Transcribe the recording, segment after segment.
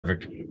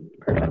Perfect.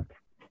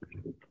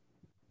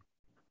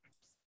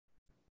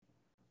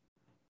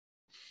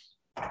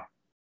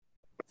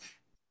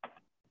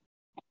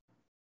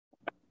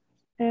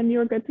 And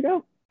you're good to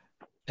go.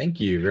 Thank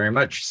you very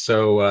much.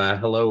 So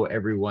hello,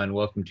 everyone.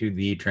 Welcome to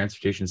the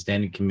Transportation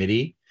Standing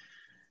Committee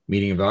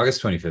meeting of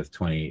August 25th,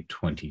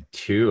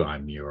 2022.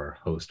 I'm your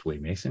host,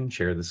 Wade Mason,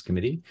 chair of this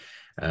committee.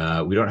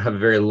 We don't have a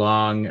very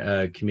long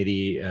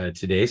committee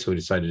today, so we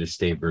decided to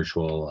stay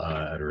virtual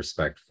out of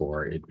respect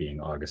for it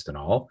being August and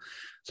all.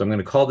 So I'm going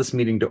to call this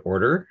meeting to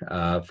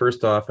order.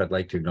 First off, I'd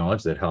like to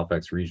acknowledge that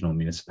Halifax Regional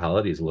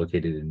Municipality is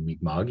located in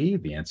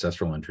Mi'kma'ki, the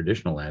ancestral and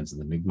traditional lands of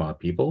the Mi'kmaq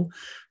people.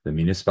 The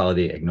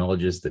municipality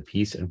acknowledges the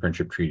peace and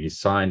friendship treaties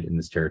signed in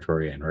this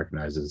territory and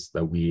recognizes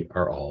that we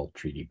are all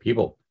treaty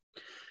people.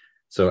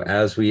 So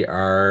as we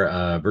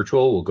are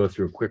virtual, we'll go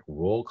through a quick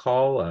roll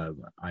call.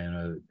 I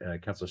know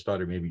Councillor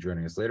Stoddard may be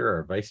joining us later,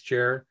 our vice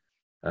chair.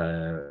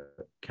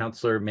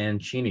 Councillor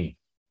Mancini.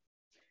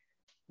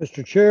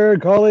 Mr. Chair,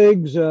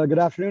 colleagues, good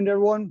afternoon to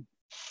everyone.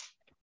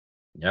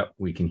 Yep,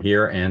 we can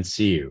hear and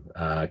see you.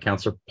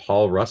 Councillor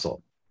Paul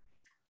Russell.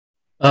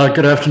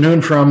 Good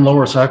afternoon from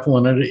Lower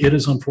Sackville, and it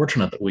is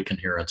unfortunate that we can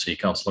hear and see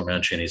Councillor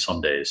Mancini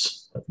some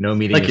days. No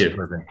meeting is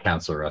present,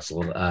 Councillor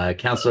Russell.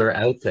 Councillor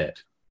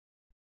Outfit.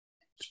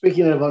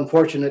 Speaking of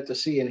unfortunate to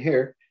see and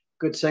hear,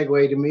 good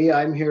segue to me.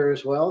 I'm here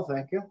as well.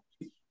 Thank you.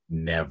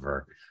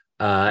 Never.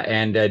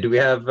 And do we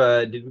have,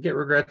 did we get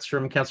regrets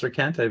from Councillor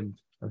Kent? I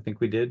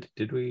think we did.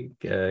 Did we,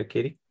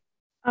 Katie?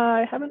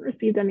 I haven't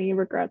received any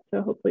regrets,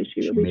 so hopefully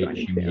she will be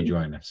joining soon. She may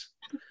join us.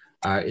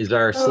 Is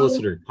our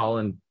solicitor,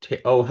 Colin?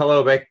 Oh,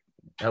 hello, Beck.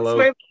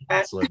 Hello,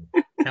 Councillor.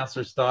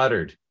 Councillor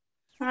Stoddard.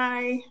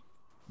 Hi.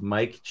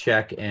 Mic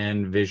check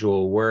and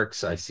visual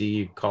works. I see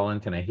you, Colin.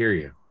 Can I hear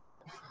you?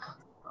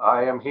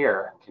 I am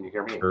here. Can you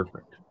hear me?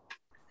 Perfect.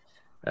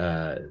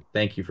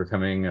 Thank you for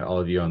coming, all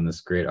of you, on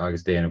this great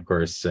August day. And of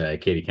course,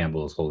 Katie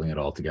Campbell is holding it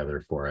all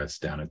together for us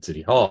down at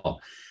City Hall.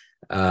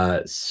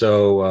 We'll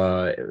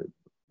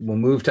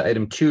move to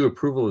item 2,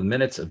 approval of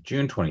minutes of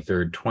June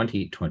 23rd,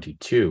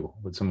 2022.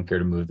 Would someone care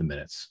to move the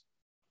minutes?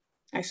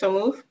 I so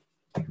move.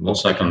 We'll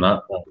second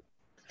that.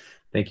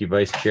 Thank you,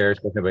 Vice Chair.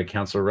 Seconded by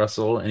Councillor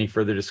Russell. Any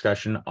further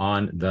discussion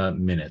on the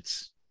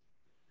minutes?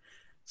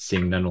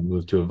 Seeing none, we'll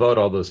move to a vote.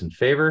 All those in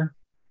favor?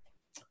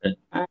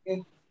 Aye.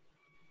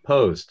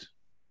 Opposed?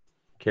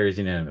 Carries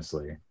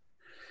unanimously.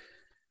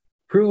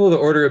 Approval of the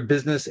order of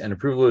business and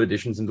approval of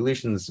additions and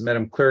deletions.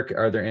 Madam Clerk,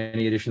 are there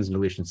any additions and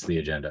deletions to the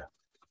agenda?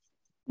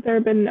 There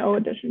have been no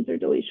additions or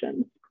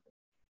deletions.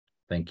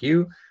 Thank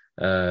you.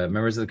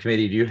 Members of the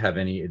committee, do you have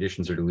any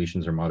additions or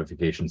deletions or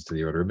modifications to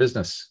the order of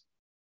business?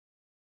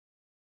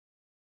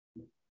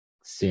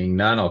 Seeing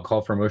none, I'll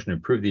call for a motion to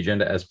approve the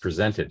agenda as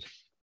presented.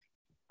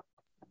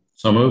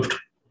 So moved.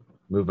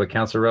 Moved by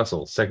Councillor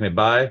Russell, seconded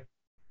by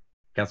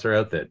Councillor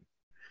Outfit.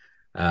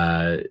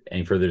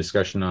 Any further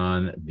discussion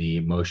on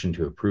the motion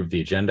to approve the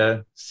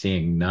agenda?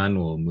 Seeing none,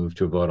 we'll move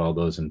to a vote. All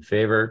those in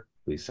favor,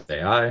 please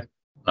say aye.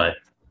 Aye.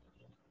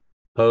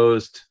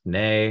 Opposed?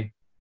 Nay.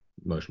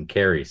 Motion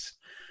carries.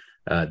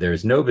 There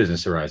is no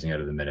business arising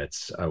out of the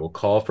minutes. I will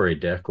call for a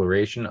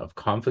declaration of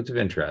conflict of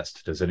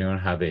interest. Does anyone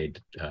have a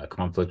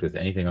conflict with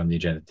anything on the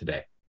agenda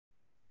today?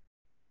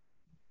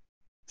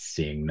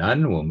 Seeing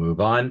none, we'll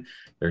move on.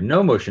 There are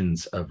no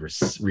motions of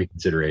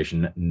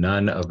reconsideration,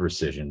 none of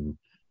rescission,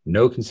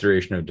 no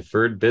consideration of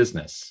deferred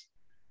business.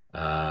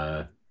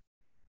 Sorry,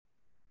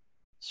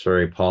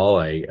 Paul,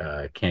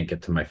 I can't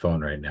get to my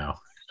phone right now.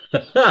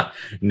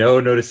 No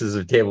notices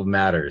of table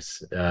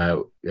matters.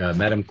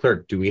 Madam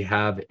Clerk, do we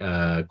have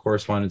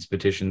correspondence,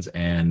 petitions,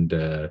 and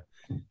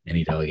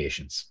any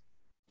delegations?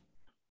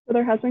 So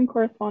there has been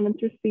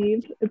correspondence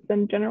received. It's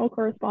been general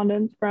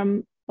correspondence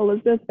from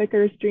Elizabeth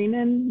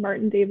Vickers-Dreenan,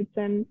 Martin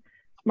Davidson,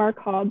 Mark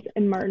Hobbs,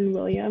 and Martin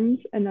Williams,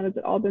 and that has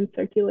all been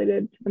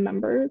circulated to the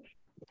members.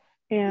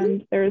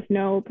 And there is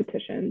no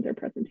petitions or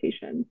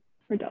presentations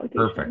or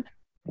delegations. Perfect.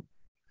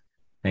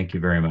 Thank you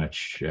very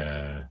much,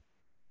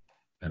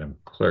 Madam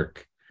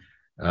Clerk.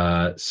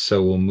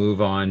 So we'll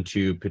move on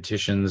to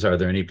petitions. Are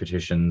there any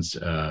petitions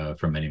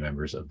from any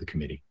members of the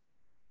committee?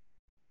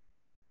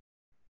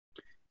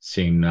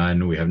 Seeing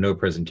none, we have no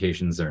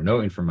presentations. There are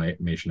no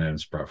information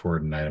items brought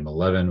forward in item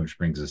 11, which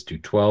brings us to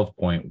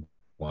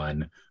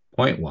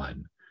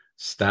 12.1.1,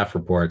 staff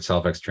report,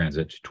 Halifax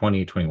Transit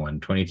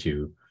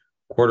 2021-22,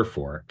 quarter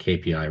 4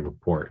 KPI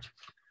report.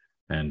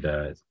 And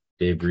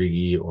Dave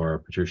Rigi or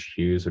Patricia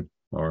Hughes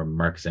or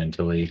Mark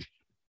Zantilli,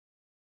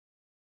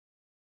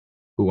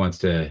 who wants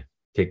to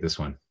take this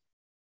one?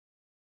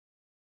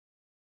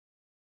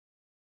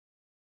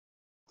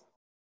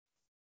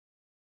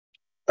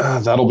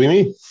 That'll be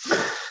me.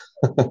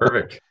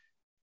 Perfect.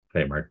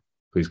 Okay, Mark,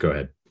 please go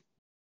ahead.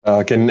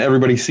 Can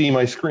everybody see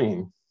my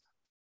screen?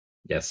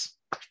 Yes.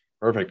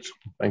 Perfect.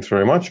 Thanks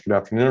very much. Good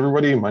afternoon,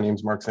 everybody. My name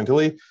is Mark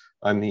Santilli.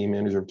 I'm the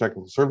Manager of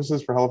Technical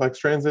Services for Halifax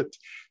Transit.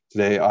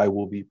 Today, I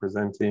will be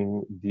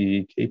presenting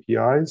the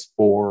KPIs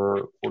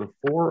for quarter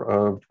 4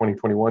 of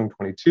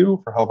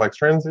 2021-22 for Halifax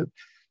Transit.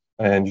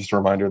 And just a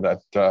reminder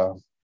that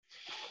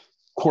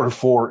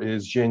Q4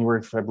 is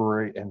January,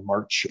 February, and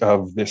March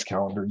of this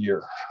calendar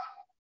year.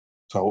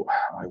 So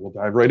I will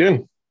dive right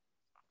in.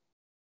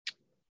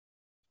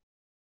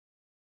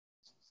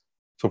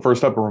 So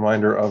first up, a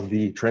reminder of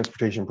the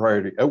transportation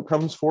priority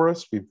outcomes for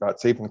us. We've got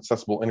safe and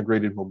accessible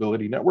integrated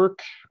mobility network,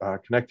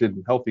 connected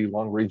and healthy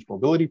long-range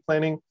mobility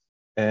planning,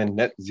 and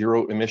net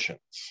zero emissions.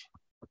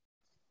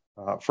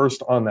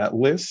 First on that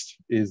list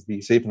is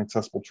the safe and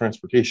accessible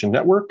transportation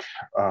network,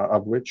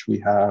 for which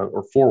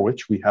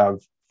we have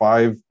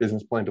 5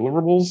 business plan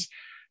deliverables.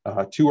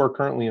 2 are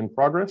currently in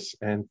progress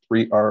and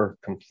 3 are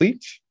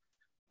complete.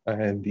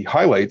 And the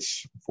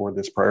highlights for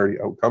this priority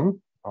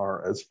outcome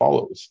are as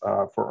follows.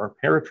 For our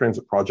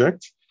paratransit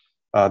project,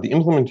 the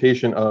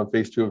implementation of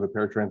phase 2 of the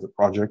paratransit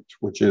project,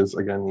 which is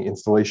again the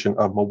installation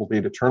of mobile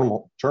data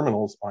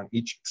terminals on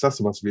each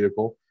Accessibus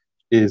vehicle,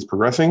 is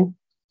progressing.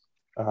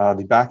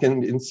 The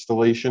back-end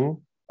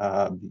installation,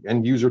 the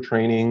end user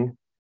training,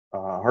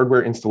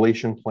 hardware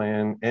installation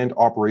plan, and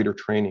operator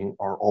training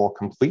are all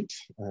complete.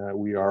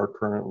 We are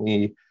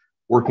currently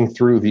working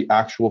through the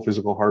actual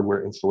physical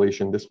hardware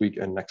installation this week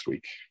and next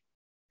week.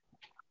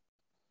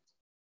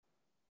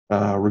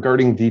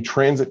 Regarding the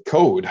transit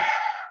code,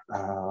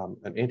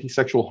 an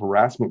anti-sexual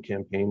harassment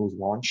campaign was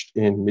launched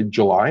in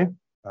mid-July.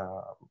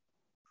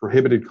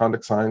 Prohibited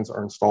conduct signs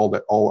are installed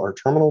at all our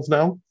terminals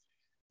now.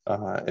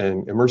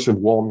 And immersive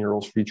wall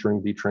murals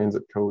featuring the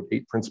transit code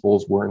 8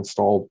 principles were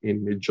installed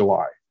in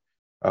mid-July.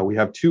 We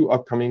have 2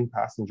 upcoming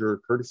passenger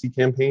courtesy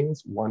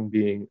campaigns, one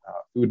being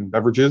food and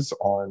beverages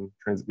on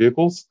transit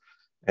vehicles,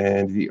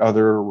 and the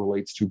other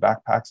relates to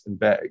backpacks and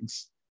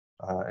bags.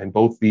 And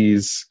both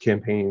these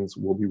campaigns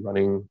will be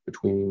running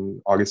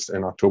between August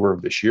and October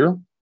of this year.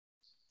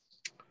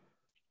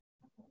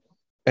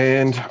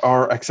 And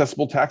our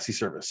accessible taxi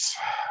service.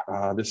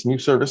 This new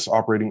service,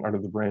 operating under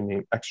the brand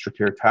name Extra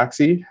Care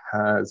Taxi,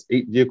 has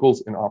 8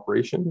 vehicles in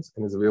operations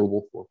and is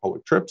available for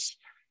public trips.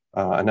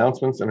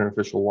 Announcements and an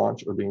official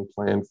launch are being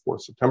planned for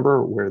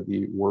September, where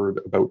the word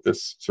about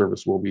this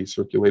service will be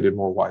circulated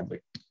more widely.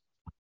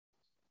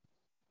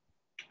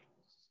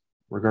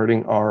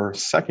 Regarding our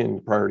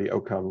second priority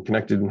outcome,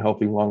 connected and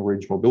healthy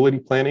long-range mobility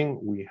planning,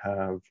 we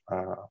have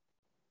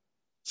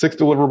 6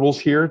 deliverables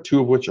here,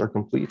 2 of which are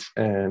complete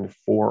and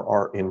 4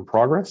 are in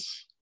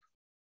progress.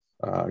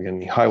 Again,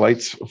 the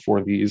highlights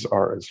for these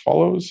are as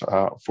follows.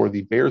 For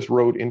the Bayers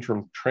Road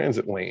interim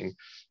transit lane,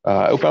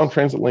 outbound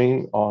transit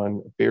lane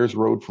on Bayers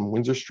Road from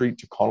Windsor Street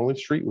to Connolly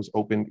Street was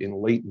opened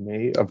in late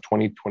May of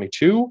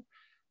 2022.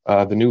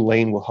 The new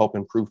lane will help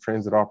improve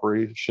transit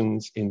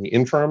operations in the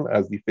interim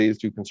as the phase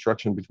 2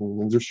 construction between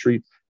Windsor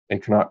Street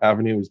and Connaught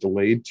Avenue is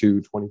delayed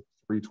to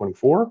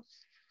 23-24.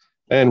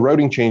 And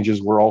routing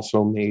changes were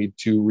also made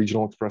to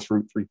Regional Express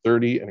Route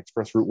 330 and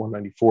Express Route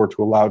 194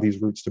 to allow these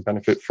routes to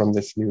benefit from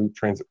this new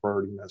transit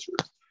priority measure.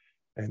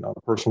 And on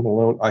a personal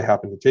note, I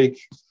happen to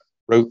take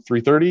Route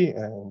 330,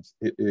 and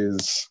it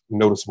is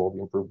noticeable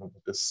the improvement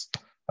that this,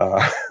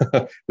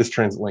 this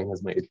transit lane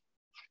has made.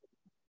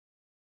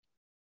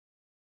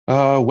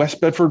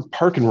 West Bedford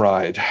Park and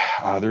Ride.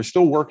 There's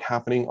still work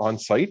happening on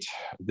site.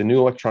 The new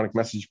electronic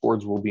message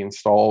boards will be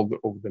installed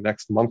over the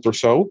next month or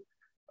so.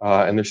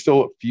 And there's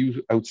still a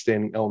few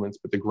outstanding elements,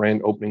 but the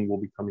grand opening will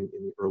be coming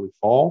in the early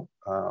fall.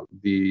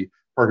 The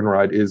Park and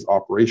Ride is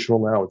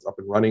operational now. It's up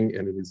and running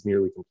and it is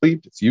nearly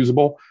complete. It's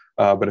usable,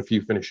 but a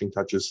few finishing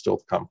touches still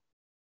to come.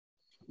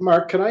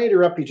 Mark, can I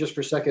interrupt you just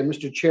for a second?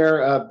 Mr.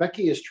 Chair,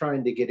 Becky is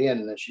trying to get in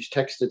and she's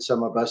texted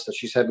some of us that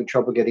she's having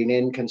trouble getting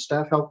in. Can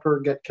staff help her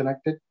get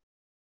connected?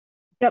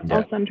 Yep, yeah.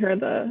 I'll send her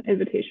the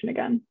invitation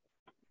again.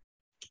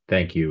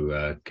 Thank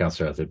you,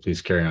 Councillor Arthur.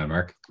 Please carry on,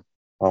 Mark.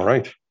 All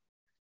right.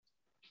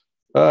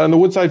 And the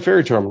Woodside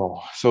Ferry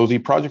Terminal. So the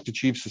project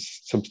achieved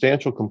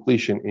substantial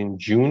completion in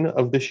June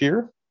of this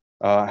year.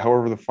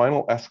 However, the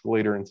final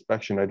escalator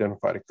inspection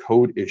identified a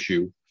code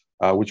issue,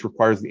 which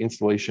requires the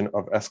installation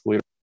of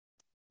escalator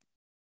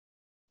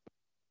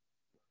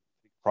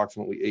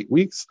approximately 8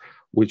 weeks,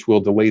 which will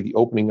delay the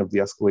opening of the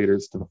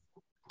escalators to the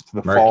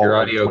Mark, fall. Your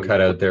audio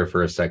cut out there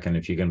for a second.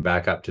 If you can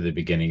back up to the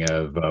beginning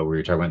of where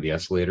you're talking about the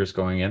escalators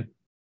going in.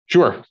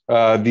 Sure.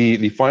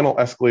 The final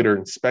escalator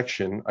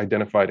inspection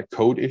identified a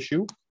code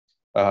issue,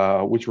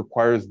 which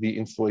requires the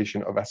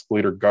installation of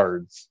escalator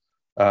guards.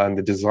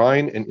 The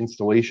design and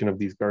installation of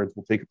these guards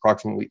will take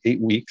approximately 8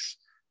 weeks,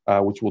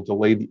 which will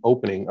delay the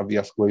opening of the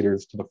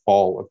escalators to the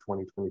fall of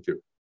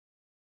 2022.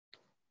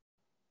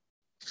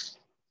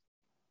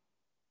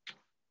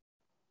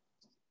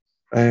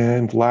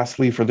 And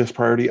lastly, for this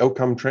priority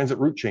outcome, transit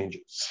route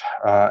changes.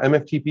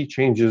 MFTP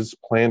changes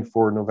planned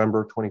for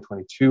November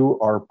 2022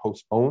 are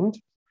postponed.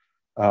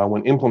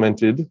 When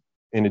implemented,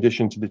 in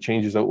addition to the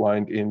changes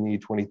outlined in the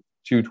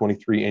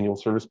 22-23 annual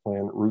service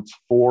plan, routes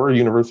 4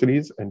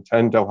 Universities and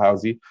 10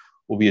 Dalhousie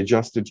will be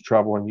adjusted to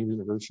travel on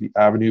University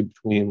Avenue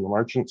between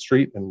Lamarchant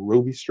Street and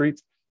Robie Street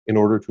in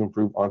order to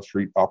improve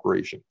on-street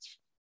operations.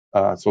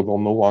 So they'll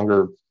no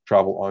longer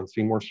travel on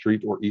Seymour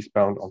Street or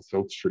eastbound on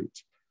South Street.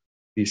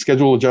 The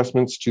schedule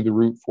adjustments to the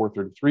Route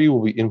 433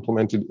 will be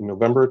implemented in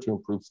November to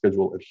improve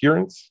schedule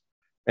adherence,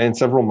 and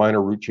several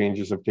minor route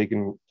changes have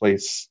taken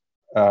place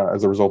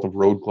as a result of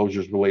road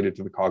closures related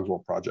to the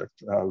Cogswell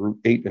project. Route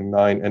 8 and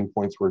 9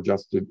 endpoints were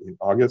adjusted in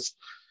August.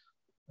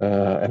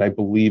 And I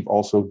believe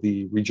also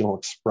the regional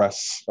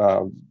express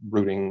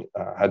routing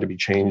had to be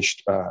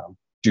changed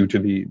due to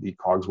the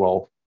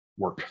Cogswell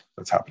work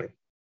that's happening.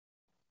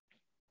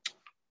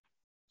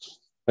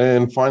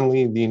 And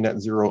finally, the net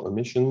zero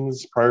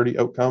emissions priority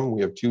outcome.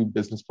 We have 2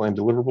 business plan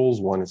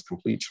deliverables. One is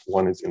complete,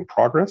 one is in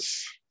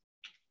progress.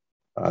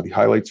 The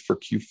highlights for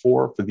Q4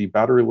 for the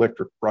battery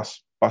electric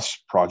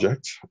bus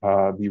project.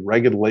 The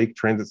Ragged Lake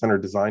Transit Center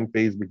design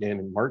phase began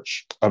in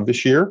March of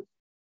this year.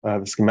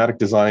 The schematic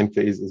design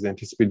phase is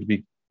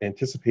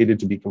anticipated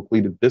to be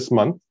completed this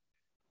month,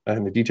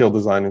 and the detailed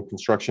design and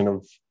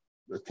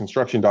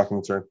construction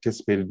documents are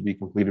anticipated to be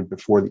completed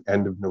before the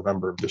end of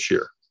November of this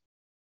year.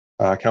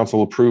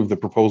 Council approved the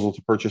proposal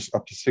to purchase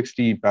up to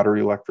 60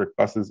 battery electric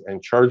buses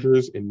and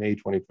chargers in May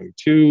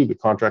 2022. The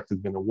contract has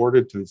been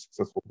awarded to the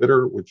successful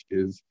bidder, which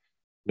is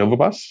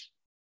Novabus.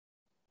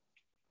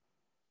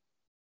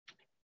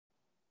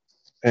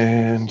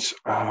 And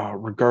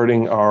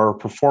regarding our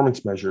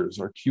performance measures,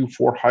 our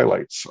Q4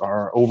 highlights,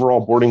 our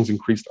overall boardings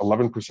increased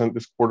 11%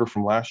 this quarter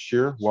from last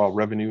year, while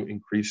revenue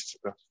increased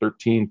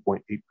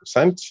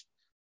 13.8%.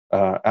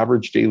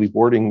 Average daily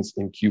boardings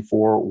in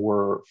Q4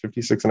 were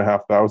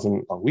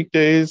 56,500 on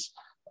weekdays,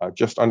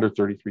 just under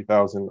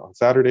 33,000 on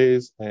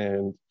Saturdays,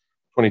 and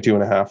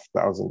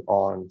 22,500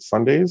 on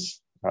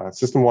Sundays.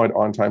 System-wide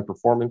on-time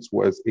performance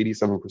was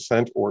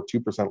 87%, or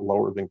 2%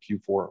 lower than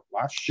Q4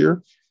 last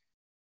year.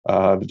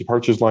 The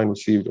departures line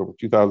received over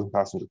 2,000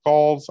 passenger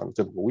calls on a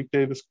typical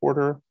weekday this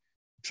quarter.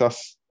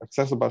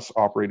 Accessibus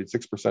operated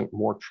 6%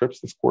 more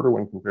trips this quarter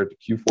when compared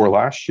to Q4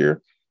 last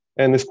year.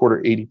 And this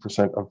quarter,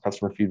 80% of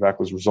customer feedback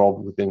was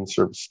resolved within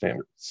service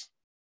standards.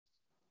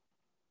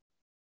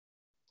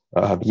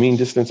 The mean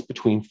distance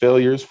between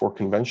failures for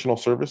conventional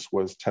service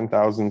was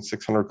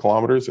 10,600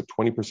 kilometers, a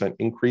 20%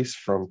 increase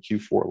from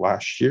Q4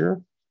 last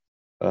year.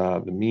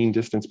 The mean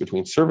distance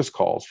between service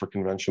calls for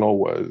conventional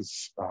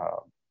was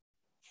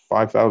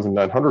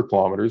 5,900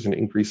 kilometers, an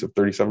increase of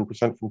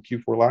 37% from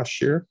Q4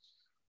 last year.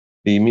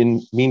 The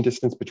mean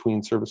distance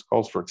between service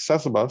calls for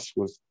Accessibus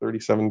was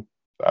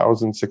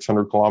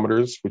 37,600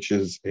 kilometers, which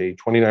is a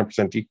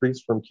 29%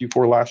 decrease from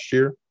Q4 last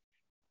year.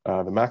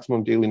 The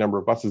maximum daily number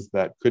of buses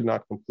that could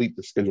not complete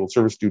their scheduled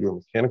service due to a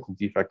mechanical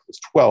defect was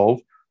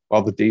 12,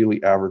 while the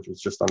daily average was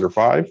just under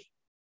 5.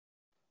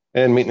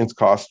 And maintenance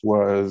cost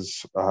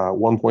was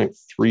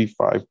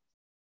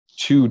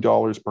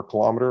 $1.352 per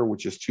kilometer,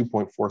 which is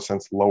 2.4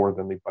 cents lower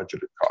than the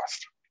budgeted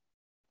cost.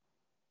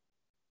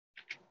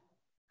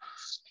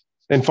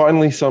 And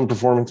finally, some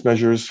performance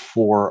measures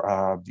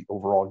for the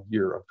overall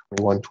year of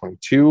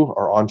 21-22.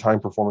 Our on-time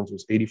performance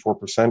was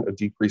 84%, a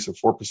decrease of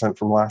 4%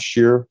 from last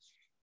year.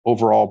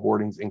 Overall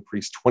boardings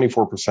increased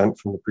 24%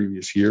 from the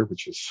previous year,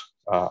 which is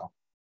a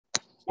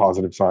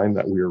positive sign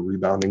that we are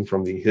rebounding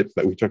from the hit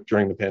that we took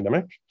during the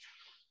pandemic.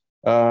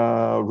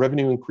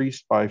 Revenue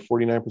increased by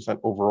 49%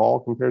 overall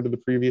compared to the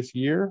previous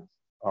year.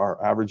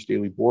 Our average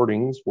daily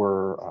boardings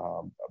were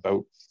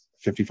about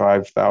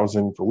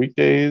 55,000 for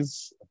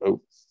weekdays, about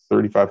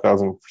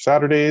 35,000 for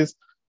Saturdays,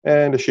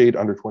 and a shade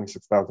under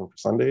 26,000 for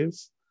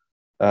Sundays.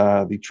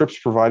 The trips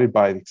provided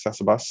by the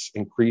Accessibus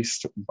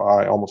increased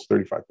by almost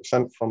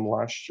 35% from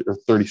last year, or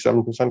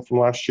 37% from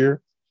last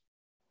year.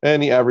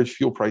 And the average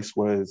fuel price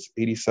was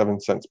 87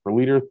 cents per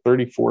liter,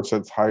 34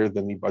 cents higher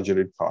than the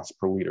budgeted cost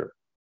per liter.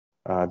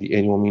 The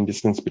annual mean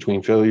distance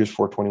between failures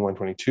for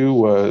 21-22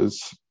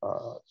 was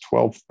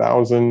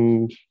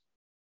 12,000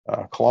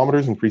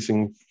 kilometers,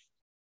 increasing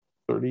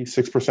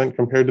 36%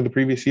 compared to the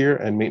previous year,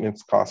 and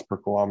maintenance cost per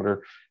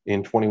kilometer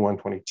in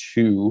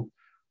 21-22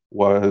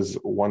 was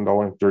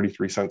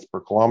 $1.33 per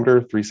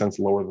kilometer, 3 cents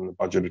lower than the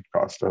budgeted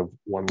cost of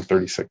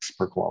 $1.36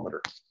 per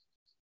kilometer.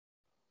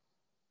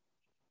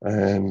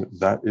 And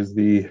that is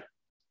the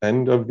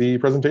end of the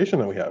presentation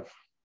that we have.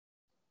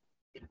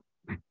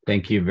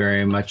 Thank you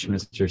very much,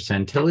 Mr.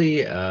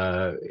 Santilli.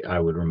 I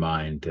would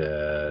remind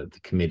the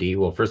committee,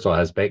 well, first of all,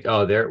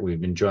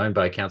 we've been joined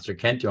by Councillor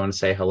Kent. Do you want to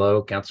say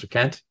hello, Councillor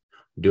Kent?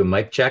 Do a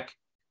mic check.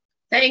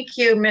 Thank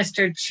you,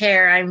 Mr.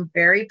 Chair. I'm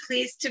very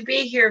pleased to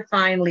be here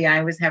finally.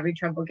 I was having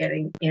trouble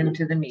getting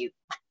into the meet.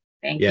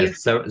 Thank you.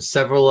 So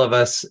several of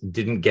us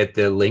didn't get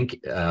the link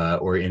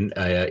or in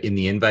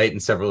the invite,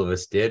 and several of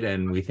us did,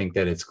 and we think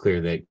that it's clear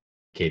that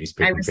Katie's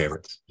picking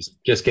favorites.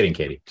 Just kidding,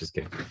 Katie. Just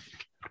kidding.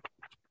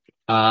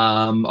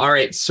 All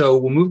right, so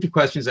we'll move to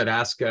questions. I'd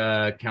ask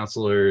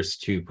councillors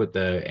to put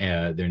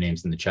their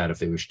names in the chat if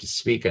they wish to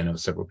speak. I know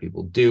several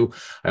people do.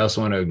 I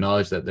also want to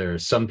acknowledge that there are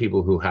some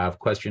people who have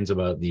questions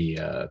about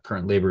the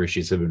current labor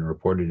issues that have been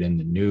reported in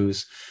the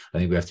news. I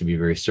think we have to be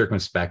very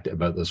circumspect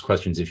about those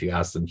questions if you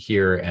ask them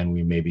here, and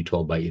we may be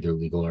told by either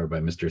legal or by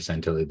Mr.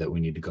 Santilli that we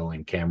need to go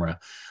in camera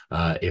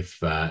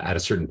if at a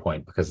certain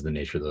point because of the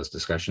nature of those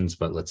discussions.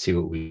 But let's see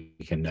what we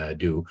can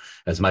do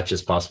as much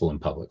as possible in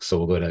public. So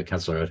we'll go to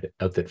Councillor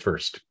Outfit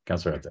first.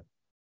 Councillor Outfit.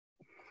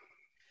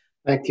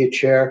 Thank you,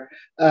 Chair.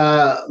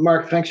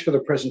 Mark, thanks for the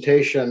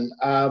presentation.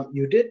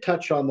 You did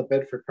touch on the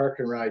Bedford Park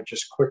and Ride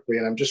just quickly,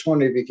 and I'm just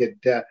wondering if you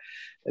could,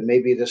 and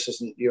maybe this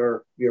isn't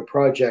your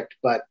project,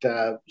 but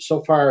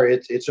so far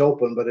it's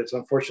open, but it's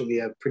unfortunately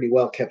a pretty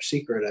well kept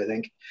secret, I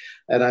think.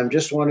 And I'm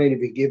just wondering if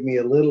you give me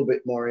a little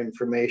bit more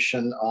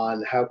information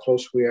on how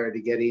close we are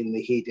to getting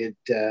the heated,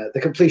 the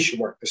completion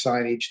work, the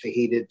signage, the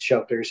heated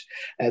shelters,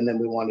 and then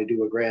we want to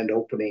do a grand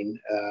opening.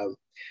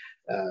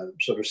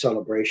 Sort of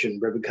celebration,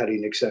 ribbon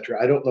cutting,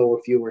 etc. I don't know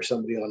if you or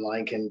somebody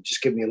online can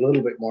just give me a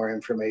little bit more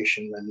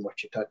information than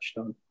what you touched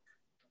on.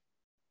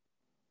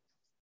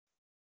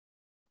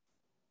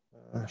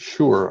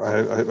 Sure.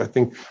 I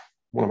think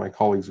one of my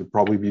colleagues would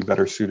probably be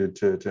better suited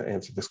to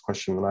answer this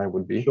question than I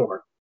would be.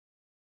 Sure.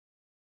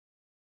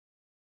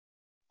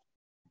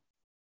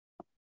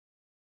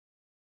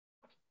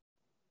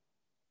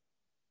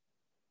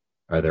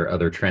 Are there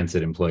other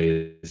transit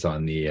employees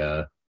on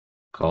the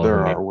call?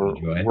 There are.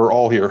 We're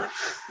all here.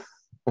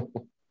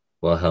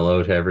 Well,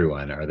 hello to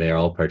everyone. Are they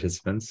all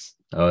participants?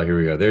 Oh, here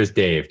we go. There's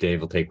Dave.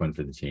 Dave will take one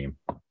for the team.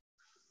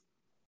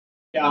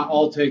 Yeah,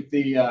 I'll take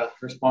the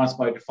response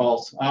by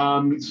default.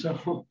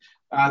 Through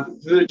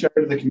the chair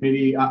of the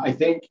committee, I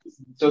think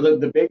so.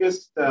 The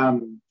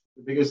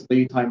biggest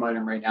lead time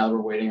item right now that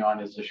we're waiting on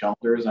is the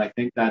shelters. And I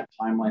think that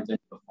timeline's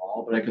into the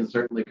fall, but I can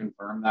certainly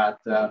confirm that,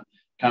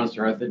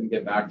 Councillor Earth, and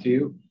get back to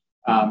you.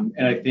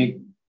 And I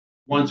think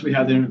once we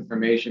have the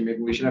information,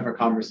 maybe we should have a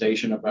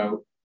conversation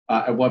about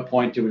at what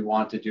point do we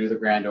want to do the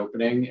grand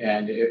opening?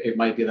 And it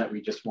might be that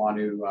we just want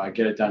to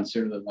get it done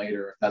sooner than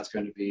later, if that's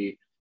going to be,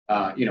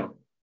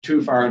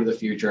 too far into the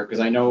future. Because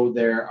I know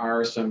there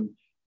are some,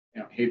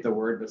 hate the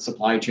word, but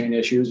supply chain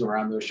issues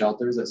around those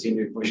shelters that seem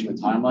to be pushing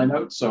the timeline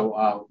out.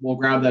 So we'll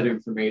grab that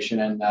information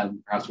and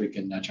then perhaps we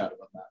can chat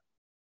about that.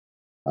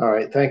 All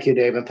right. Thank you,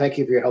 Dave. And thank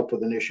you for your help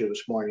with an issue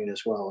this morning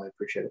as well. I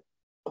appreciate it.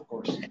 Of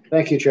course.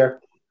 Thank you, Chair.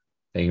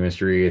 Thank you,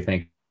 Mr. Riga.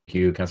 Thank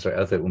you, Councillor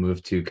Elliott. We'll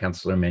move to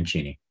Councillor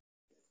Mancini.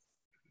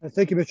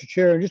 Thank you, Mr.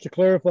 Chair. And just to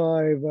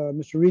clarify,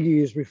 Mr.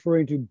 Rigi is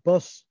referring to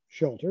bus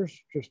shelters,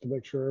 just to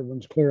make sure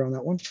everyone's clear on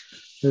that one,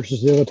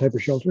 versus the other type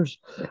of shelters.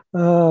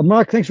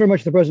 Mark, thanks very much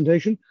for the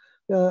presentation.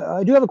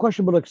 I do have a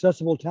question about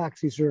accessible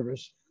taxi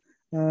service.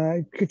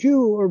 Could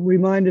you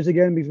remind us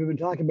again, because we've been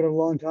talking about it a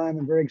long time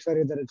and very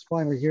excited that it's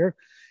finally here.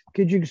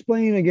 Could you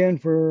explain again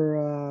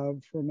for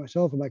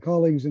myself and my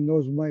colleagues and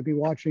those who might be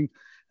watching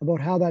about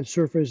how that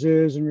surface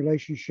is in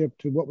relationship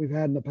to what we've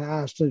had in the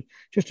past, and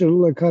just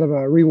to kind of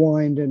a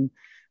rewind and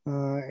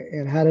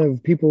how do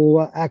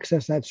people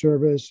access that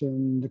service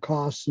and the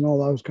costs and all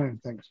those kind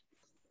of things?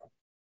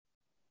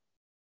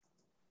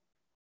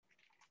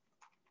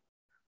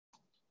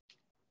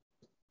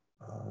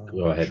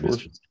 Go ahead, sure.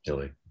 Mr.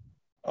 Tilly.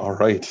 All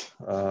right.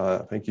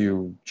 Thank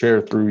you, Chair,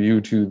 through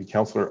you to the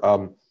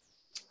councillor.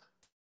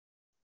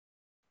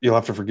 You'll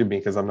have to forgive me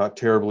because I'm not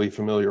terribly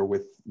familiar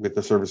with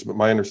the service, but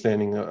my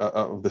understanding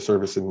of the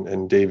service,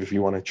 and Dave, if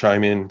you want to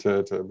chime in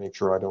to make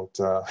sure I don't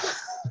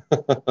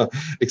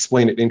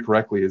explain it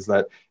incorrectly, is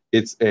that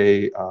it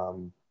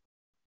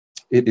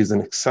is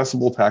an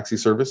accessible taxi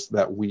service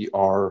that we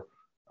are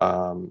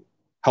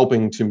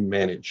helping to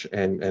manage,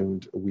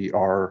 and we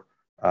are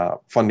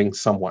funding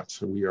somewhat.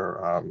 So we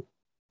are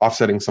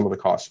offsetting some of the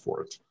costs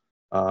for it.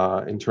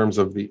 In terms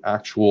of the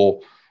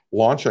actual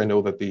launch, I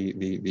know that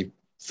the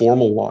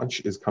formal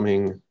launch is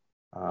coming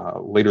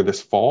later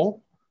this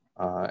fall.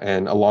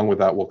 And along with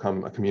that will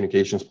come a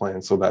communications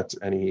plan so that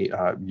any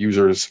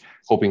users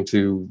hoping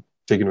to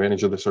take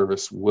advantage of the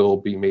service will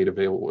be made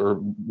available or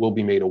will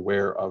be made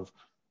aware of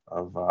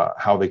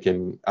how they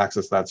can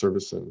access that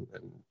service and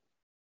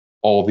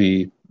all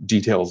the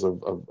details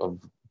of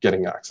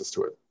getting access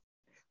to it.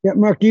 Yeah,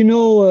 Mark, do you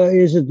know,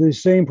 is it the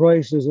same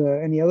price as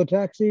any other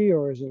taxi,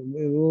 or is it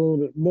a little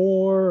bit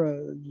more?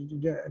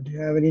 Do you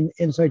have any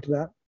insight to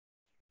that?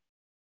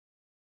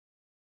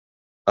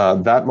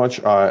 That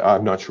much,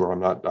 I'm not sure.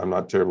 I'm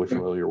not terribly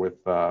familiar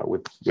with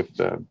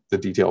the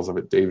details of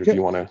it. Dave, if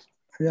you want to.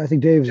 Yeah, I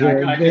think Dave's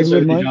there. I can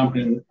certainly jump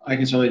in. I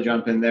can certainly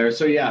jump in there.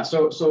 So yeah,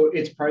 so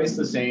it's priced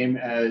the same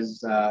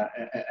as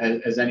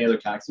any other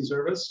taxi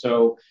service.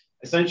 So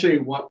essentially,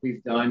 what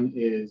we've done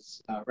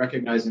is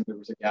recognizing there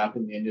was a gap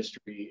in the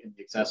industry in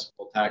the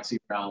accessible taxi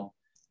realm.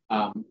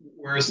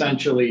 We're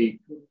essentially,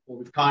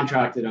 we've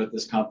contracted out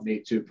this company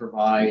to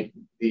provide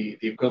the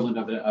equivalent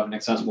of an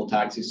accessible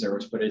taxi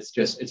service, but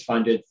it's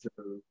funded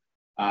through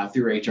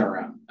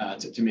HRM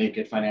to make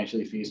it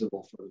financially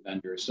feasible for the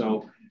vendors.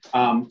 So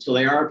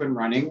they are up and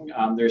running.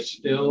 They're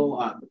still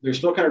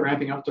kind of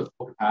ramping up to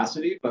full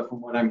capacity, but from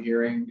what I'm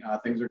hearing,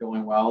 things are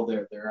going well.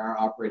 There are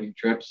operating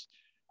trips.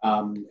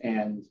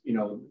 And they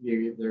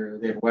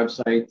have a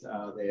website,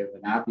 they have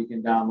an app you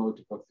can download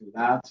to book through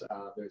that.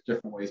 There's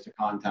different ways to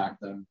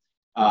contact them,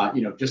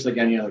 just like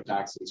any other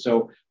taxi.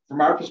 So from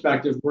our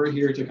perspective, we're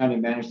here to kind of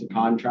manage the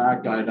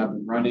contract, got it up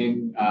and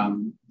running.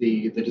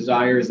 The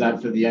desire is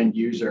that for the end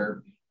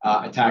user,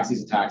 a taxi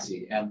is a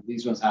taxi, and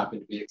these ones happen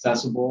to be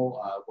accessible,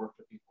 work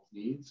for people's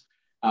needs.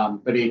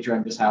 But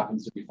HRM just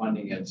happens to be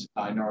funding it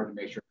in order to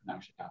make sure it can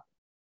actually happen.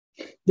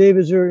 Dave,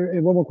 is there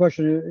one more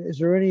question? Is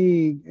there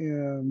any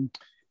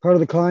part of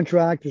the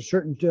contract or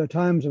certain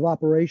times of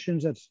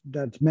operations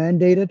that's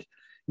mandated?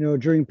 You know,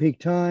 during peak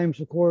times,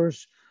 of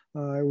course.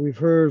 We've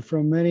heard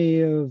from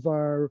many of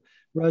our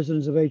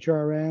residents of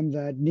HRM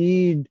that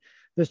need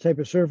this type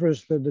of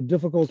service. The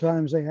difficult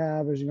times they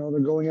have is, you know, they're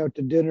going out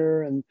to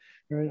dinner, and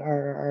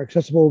our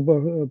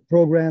accessible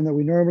program that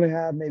we normally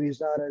have maybe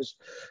is not as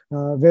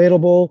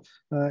available.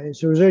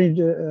 So is there any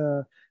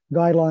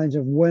guidelines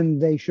of when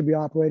they should be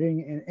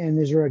operating, and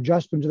is there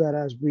adjustment to that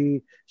as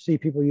we see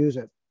people use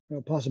it? You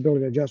know,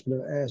 possibility of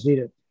adjustment as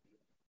needed.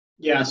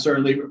 Yeah,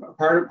 certainly.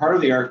 Part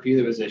of the RFP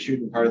that was issued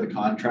and part of the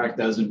contract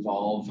does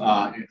involve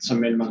some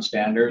minimum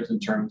standards in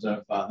terms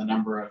of the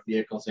number of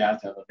vehicles they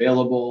have to have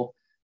available,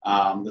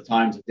 the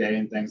times of day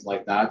and things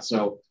like that.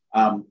 So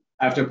I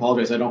have to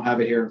apologize. I don't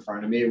have it here in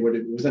front of me. It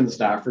was in the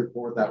staff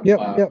report that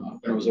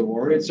it was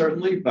awarded,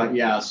 certainly. But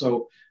yeah,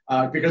 so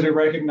because we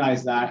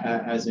recognize that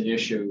as an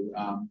issue,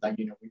 that,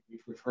 you know,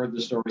 we've heard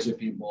the stories of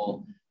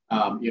people,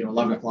 you know,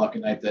 11 o'clock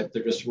at night that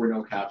there just were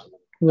no cabs.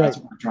 Right. That's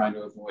what we're trying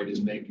to avoid, is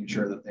making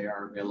sure that they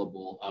are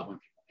available when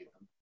people need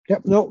them.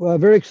 Yep. No,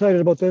 very excited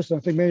about this. And I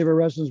think many of our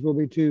residents will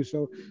be too.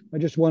 So I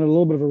just wanted a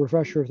little bit of a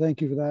refresher. Thank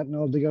you for that. And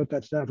I'll dig out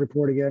that staff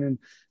report again and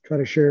try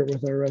to share it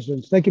with our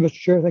residents. Thank you, Mr.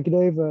 Chair. Thank you,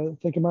 Dave.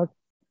 Thank you, Mark.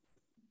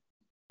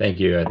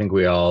 Thank you. I think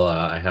we all,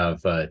 I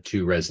have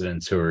 2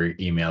 residents who are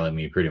emailing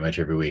me pretty much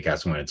every week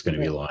asking when it's going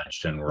to be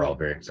launched, and we're all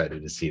very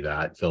excited to see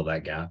that, fill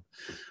that gap.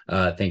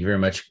 Thank you very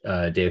much,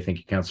 Dave. Thank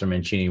you, Councillor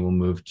Mancini. We'll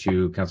move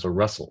to Councillor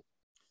Russell.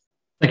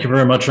 Thank you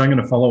very much. I'm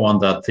going to follow on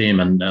that theme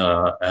and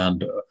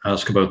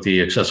ask about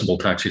the accessible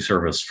taxi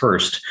service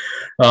first.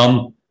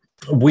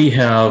 We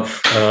have,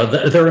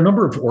 there are a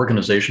number of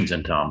organizations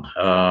in town.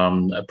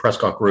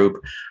 Prescott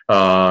Group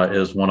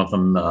is one of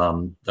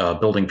them.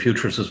 Building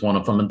Futures is one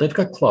of them. And they've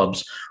got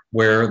clubs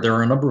where there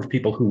are a number of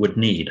people who would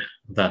need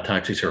that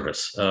taxi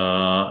service.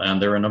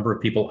 And there are a number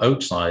of people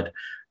outside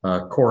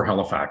Core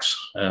Halifax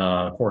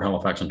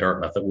and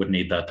Dartmouth that would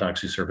need that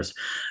taxi service.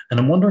 And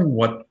I'm wondering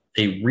what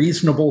a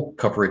reasonable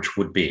coverage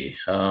would be.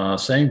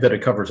 Saying that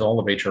it covers all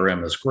of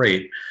HRM is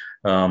great,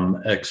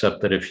 except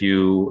that if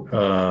you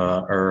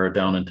are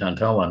down in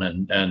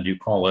Tantallon and you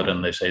call it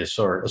and they say,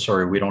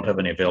 sorry, we don't have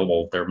any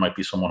available, there might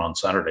be someone on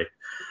Saturday.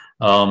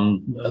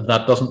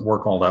 That doesn't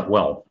work all that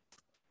well.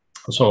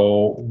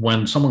 So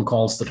when someone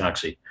calls the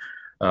taxi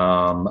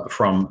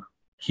from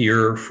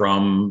here,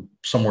 from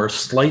somewhere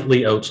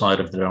slightly outside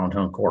of the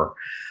downtown core,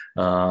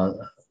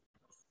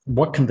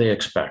 what can they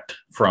expect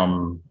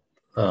from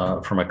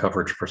a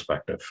coverage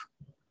perspective?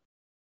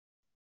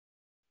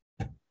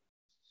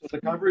 So the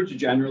coverage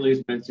generally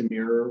is meant to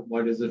mirror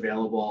what is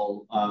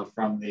available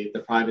from the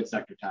private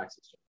sector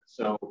taxi service.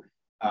 So,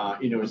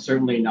 you know, it's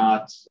certainly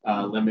not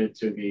limited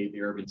to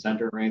the urban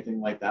center or anything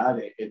like that.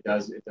 It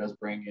does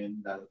bring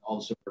in all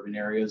the suburban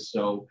areas.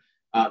 So,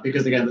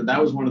 because again,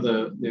 that was one of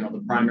the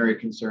the primary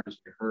concerns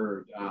we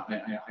heard.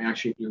 I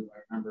actually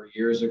remember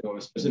years ago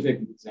a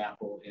specific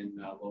example in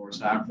Lower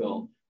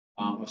Sackville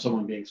of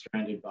someone being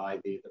stranded by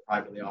the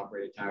privately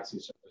operated taxi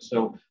service.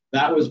 So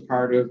that was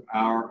part of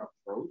our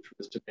approach,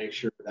 was to make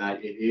sure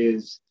that it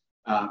is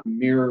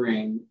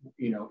mirroring,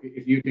 you know,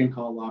 if you can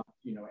call up,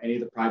 you know, any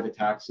of the private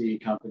taxi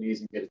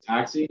companies and get a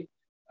taxi,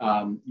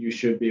 you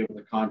should be able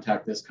to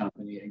contact this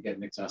company and get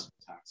an accessible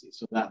taxi.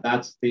 So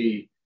that's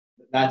the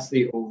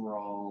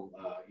overall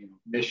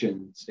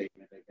mission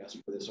statement, I guess,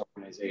 for this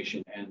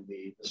organization and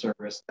the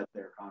service that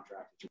they're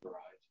contracted to provide.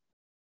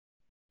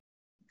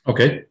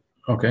 Okay.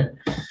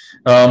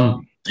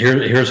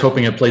 Here's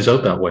hoping it plays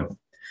out that way.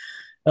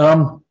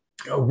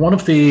 One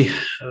of the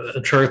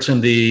charts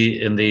in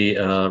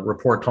the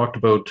report talked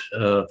about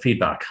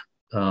feedback,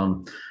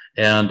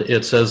 and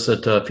it says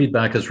that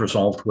feedback is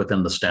resolved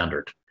within the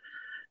standard.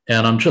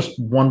 And I'm just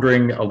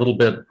wondering a little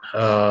bit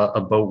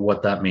about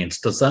what that means.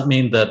 Does that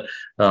mean that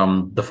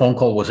the phone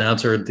call was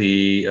answered,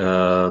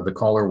 the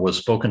caller was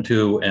spoken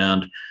to,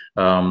 and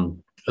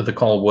the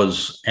call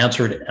was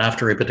answered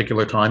after a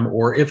particular time,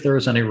 or if there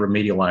is any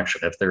remedial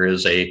action, if there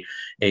is a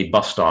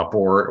bus stop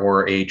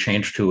or a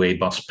change to a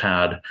bus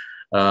pad,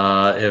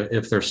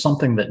 if there's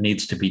something that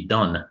needs to be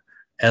done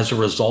as a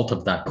result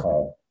of that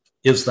call,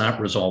 is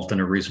that resolved in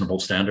a reasonable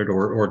standard,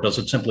 or does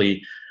it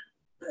simply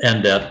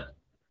end at,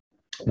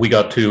 we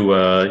got to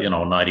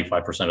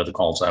 95% of the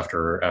calls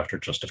after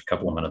just a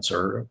couple of minutes?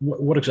 Or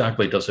what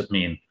exactly does it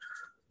mean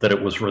that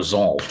it was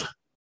resolved?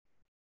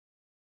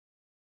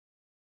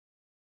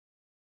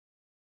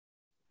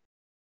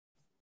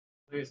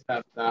 Please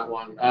have that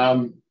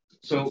one.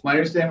 So my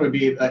understanding would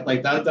be that,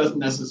 like, that doesn't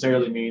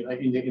necessarily mean, like,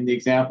 in the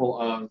example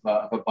of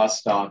a bus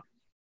stop,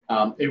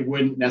 it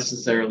wouldn't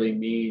necessarily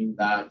mean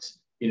that,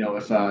 you know,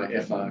 if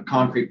a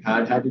concrete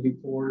pad had to be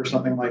poured or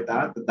something like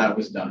that, that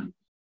was done.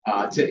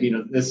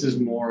 This is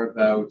more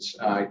about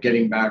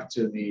getting back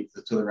to the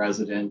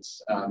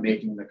residents,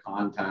 making the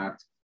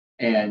contact,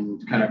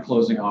 and kind of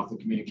closing off the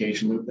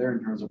communication loop there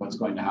in terms of what's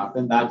going to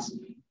happen.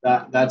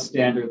 That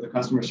standard, the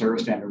customer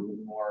service standard, would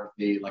be more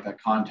of like a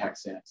contact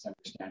center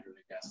standard,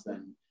 I guess,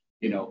 than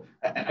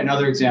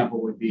Another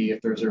example would be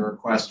if there's a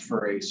request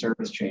for a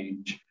service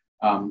change,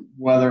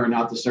 whether or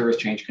not the service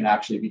change can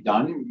actually be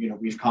done.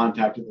 We've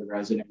contacted the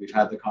resident, we've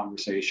had the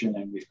conversation,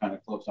 and we've kind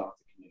of closed off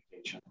the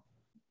communication.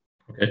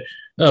 Okay,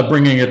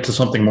 bringing it to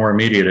something more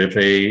immediate.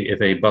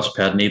 If a bus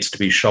pad needs to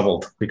be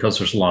shoveled because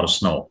there's a lot of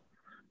snow,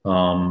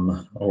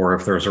 or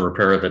if there's a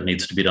repair that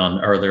needs to be done,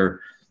 are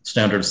there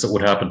standards that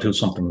would happen to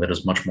something that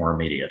is much more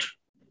immediate?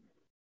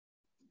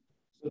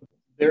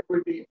 There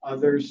would be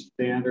other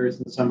standards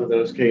in some of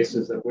those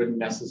cases that wouldn't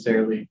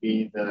necessarily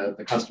be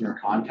the customer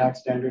contact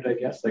standard, I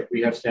guess. Like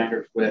we have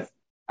standards with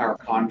our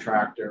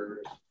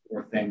contractors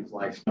for things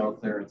like snow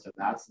clearance and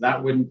that. So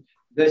that wouldn't,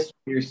 this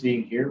you're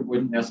seeing here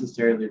wouldn't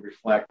necessarily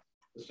reflect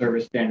the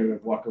service standard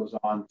of what goes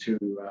on to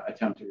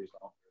attempt to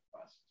resolve the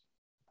request.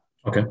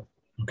 Okay.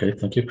 Okay,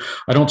 thank you.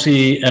 I don't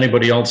see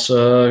anybody else,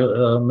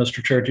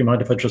 Mr. Chair. Do you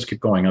mind if I just keep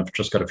going? I've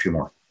just got a few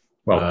more.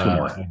 Well, 2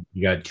 more.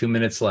 You got 2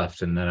 minutes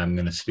left, and then I'm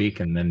going to speak,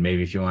 and then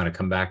maybe if you want to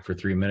come back for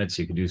 3 minutes,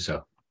 you can do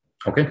so.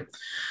 Okay.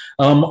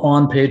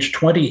 On page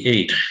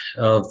 28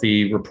 of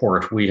the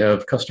report, we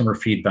have customer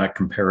feedback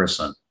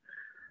comparison.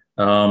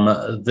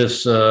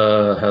 This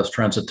has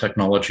transit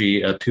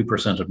technology at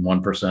 2% and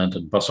 1%,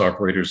 and bus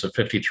operators at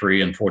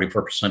 53% and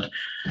 44%,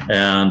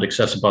 and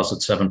Accessibus at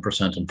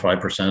 7% and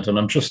 5%. And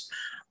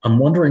I'm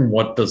wondering,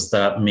 what does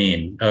that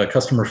mean?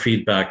 Customer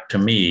feedback to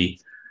me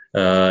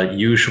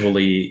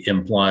usually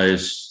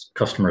implies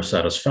customer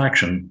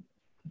satisfaction,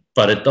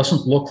 but it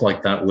doesn't look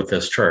like that with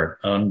this chart.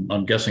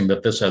 I'm guessing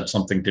that this had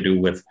something to do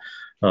with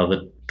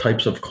the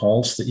types of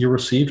calls that you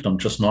received. I'm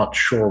just not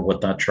sure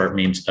what that chart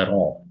means at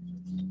all.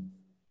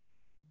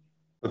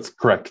 That's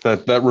correct.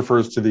 That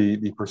refers to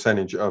the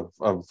percentage of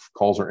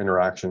calls or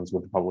interactions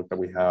with the public that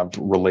we have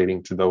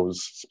relating to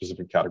those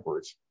specific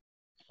categories.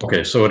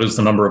 Okay, so it is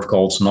the number of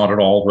calls, not at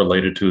all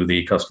related to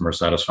the customer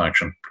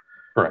satisfaction.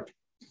 Correct.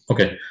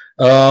 Okay,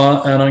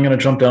 and I'm going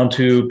to jump down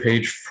to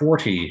page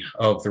 40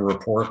 of the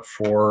report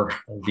for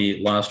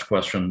the last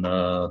question,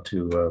 to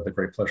the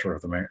great pleasure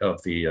of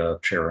the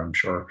chair, I'm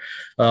sure.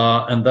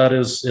 And that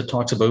is, it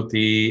talks about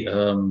the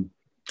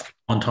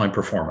on-time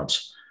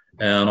performance.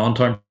 And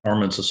on-time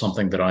performance is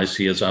something that I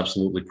see as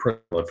absolutely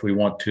critical. If we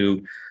want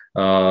to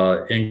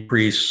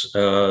increase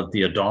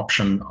the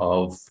adoption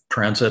of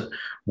transit,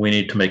 we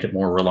need to make it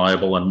more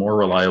reliable, and more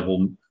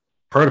reliable.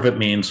 Part of it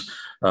means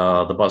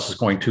the bus is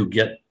going to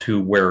get to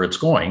where it's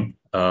going,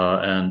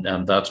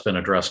 and that's been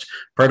addressed.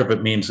 Part of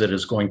it means it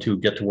is going to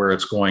get to where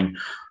it's going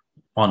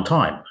on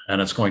time,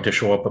 and it's going to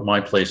show up at my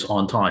place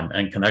on time,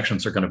 and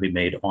connections are going to be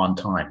made on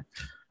time.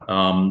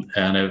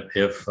 And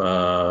if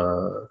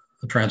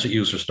transit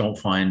users don't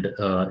find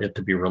it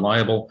to be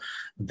reliable,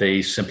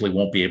 they simply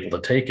won't be able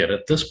to take it.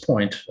 At this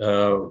point,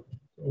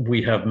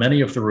 we have many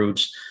of the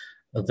routes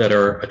that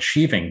are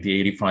achieving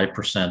the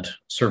 85%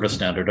 service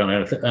standard,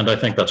 and I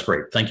think that's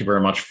great. Thank you very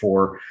much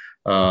for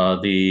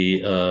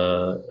the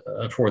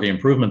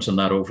improvements in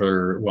that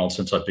over, well,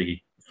 since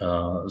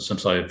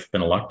I've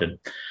been elected.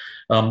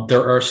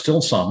 There are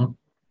still some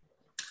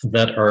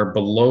that are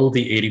below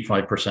the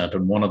 85%,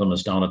 and one of them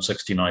is down at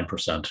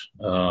 69%.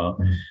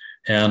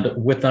 And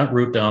with that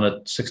route down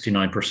at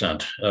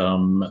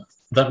 69%,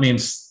 that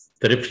means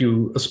that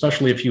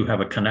especially if you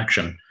have a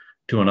connection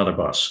to another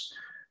bus,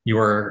 you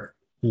are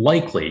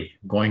likely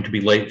going to be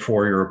late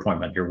for your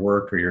appointment, your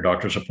work or your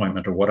doctor's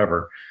appointment or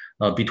whatever,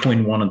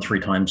 between 1 and 3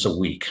 times a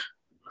week.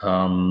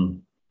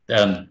 And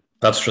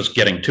that's just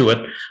getting to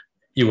it.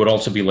 You would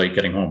also be late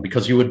getting home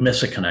because you would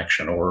miss a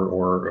connection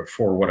or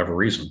for whatever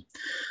reason.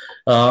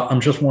 I'm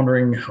just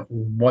wondering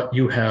what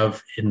you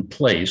have in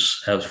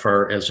place as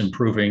far as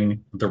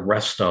improving the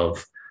rest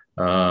of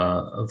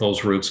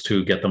those routes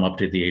to get them up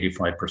to the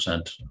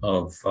 85%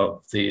 of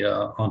the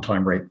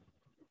on-time rate.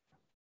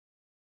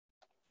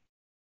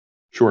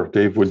 Sure.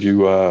 Dave, would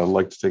you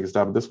like to take a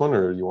stab at this one,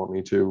 or do you want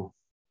me to?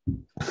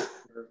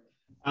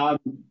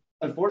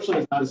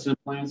 Unfortunately, it's not a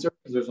simple answer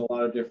because there's a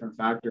lot of different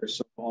factors.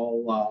 So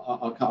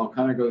I'll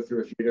kind of go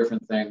through a few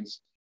different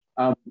things.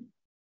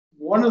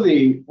 One of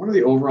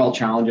the overall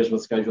challenges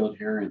with schedule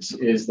adherence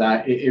is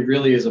that it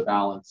really is a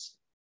balance.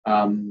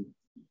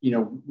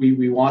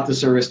 We want the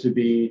service to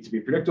be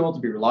predictable, to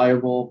be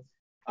reliable.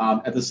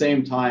 At the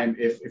same time,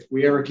 if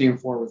we ever came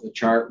forward with a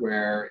chart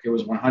where it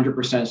was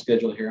 100%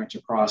 schedule adherence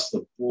across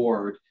the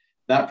board,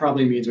 that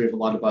probably means we have a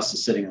lot of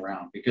buses sitting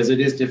around because it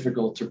is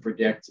difficult to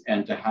predict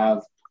and to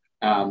have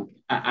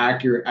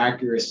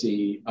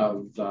accuracy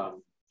of the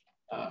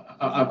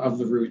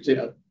route.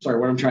 Sorry,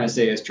 what I'm trying to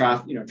say is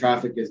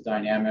traffic is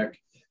dynamic.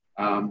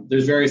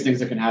 There's various things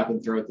that can happen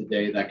throughout the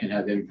day that can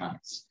have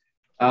impacts.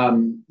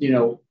 In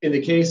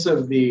the case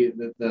of the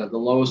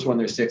lowest one,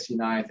 there's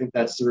 69. I think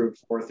that's the route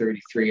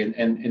 433.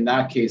 And in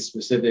that case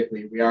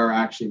specifically, we are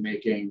actually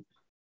making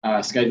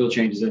schedule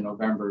changes in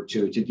November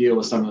to deal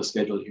with some of the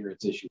schedule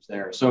adherence issues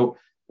there. So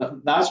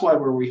that's why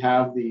where we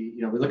have we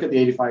look at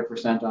the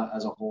 85%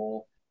 as a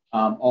whole.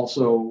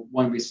 Also,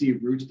 when we see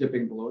routes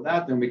dipping below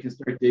that, then we can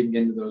start digging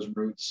into those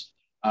routes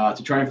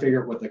to try and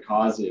figure out what the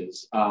cause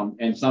is.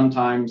 And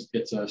sometimes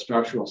it's a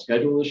structural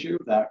schedule issue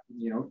that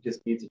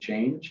just needs a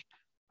change.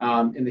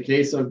 In the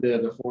case of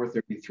the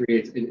 433,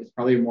 it's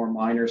probably a more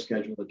minor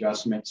schedule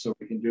adjustment, so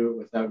we can do it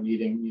without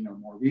needing,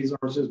 more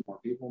resources, more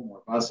people,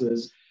 more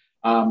buses.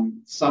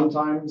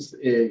 Sometimes,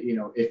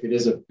 if it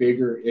is a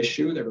bigger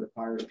issue that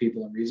requires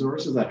people and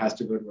resources, that has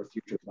to go to a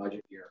future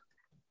budget year.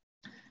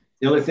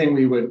 The other thing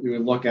we would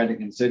look at and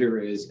consider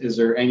is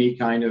there any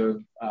kind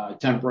of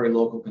temporary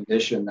local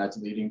condition that's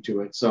leading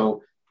to it?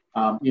 So,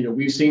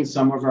 we've seen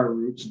some of our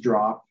routes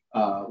drop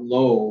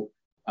low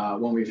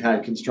when we've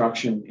had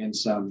construction in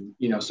some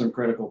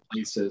critical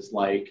places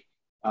like,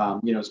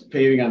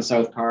 paving on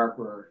South Park,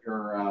 or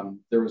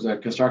there was a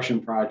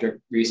construction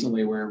project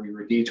recently where we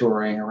were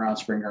detouring around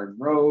Spring Garden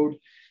Road,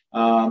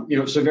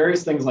 so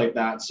various things like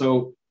that.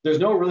 So there's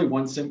no really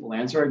one simple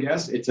answer, I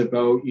guess. It's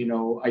about,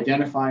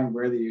 identifying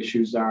where the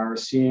issues are,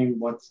 seeing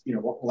what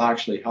will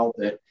actually help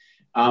it.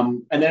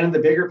 And then in the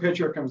bigger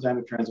picture, it comes down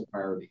to transit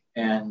priority.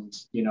 And,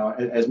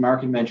 as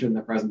Mark had mentioned in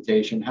the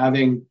presentation,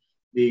 having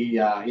the,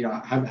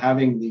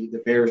 having the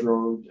Bears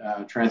Road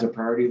transit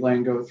priority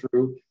lane go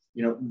through,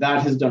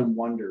 that has done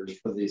wonders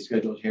for the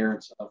scheduled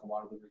adherence of a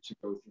lot of the routes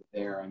that go through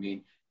there. I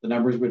mean, the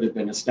numbers would have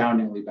been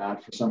astoundingly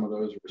bad for some of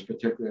those routes,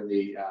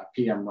 particularly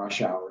PM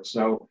rush hours.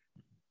 So,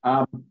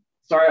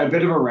 sorry, a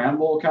bit of a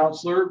ramble,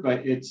 Councillor,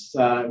 but it's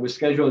with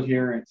scheduled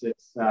adherence,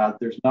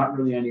 there's not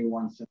really any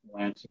one simple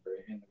answer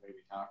in the way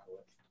we tackle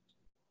it.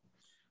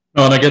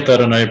 No, and I get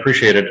that, and I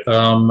appreciate it.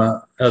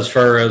 As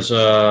far as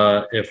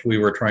if we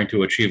were trying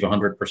to achieve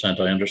 100%,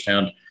 I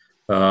understand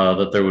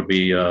that there would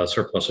be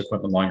surplus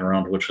equipment lying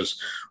around, which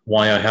is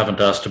why I haven't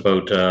asked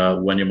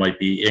about when you might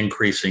be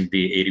increasing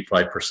the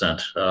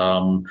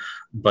 85%.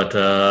 But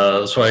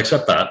so I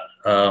accept that.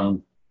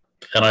 And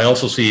I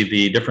also see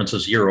the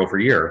differences year over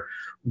year,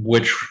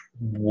 which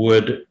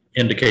would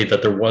indicate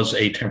that there was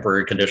a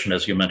temporary condition,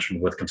 as you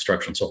mentioned, with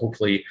construction. So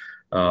hopefully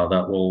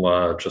that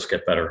will just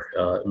get better.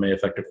 It may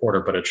affect a quarter,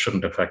 but it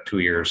shouldn't affect 2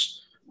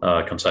 years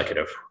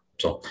consecutive.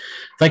 So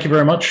thank you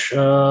very much,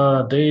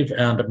 Dave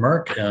and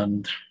Mark,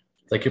 and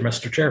thank you,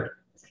 Mr. Chair.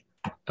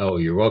 Oh,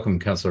 you're welcome,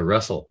 Councillor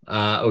Russell.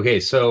 Okay,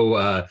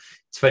 so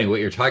it's funny, what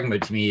you're talking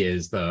about to me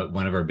is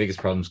one of our biggest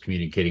problems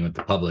communicating with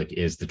the public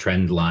is the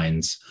trend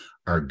lines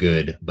are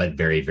good, but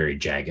very, very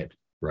jagged.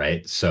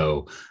 Right.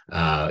 So,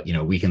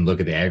 we can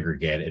look at the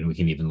aggregate and we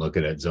can even look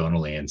at it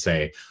zonally and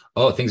say,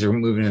 oh, things are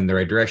moving in the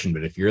right direction.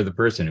 But if you're the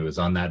person who was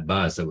on that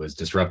bus that was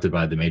disrupted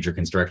by the major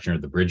construction or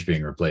the bridge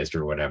being replaced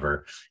or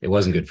whatever, it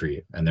wasn't good for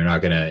you. And they're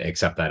not going to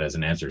accept that as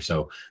an answer.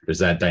 So there's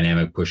that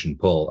dynamic push and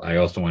pull. I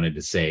also wanted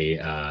to say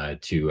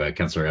to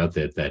Councillor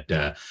Outfit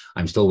that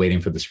I'm still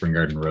waiting for the Spring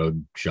Garden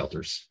Road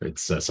shelters.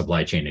 It's a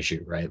supply chain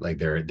issue, right? Like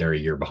they're a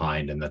year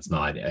behind, and that's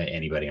not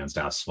anybody on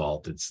staff's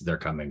fault. They're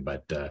coming,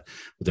 but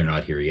they're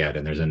not here yet.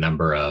 And there's a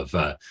number of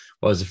what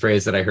was the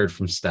phrase that I heard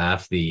from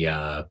staff?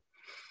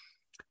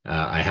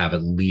 I have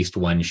at least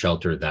one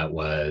shelter that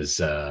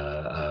was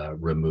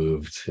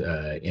removed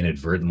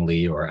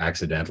inadvertently or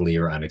accidentally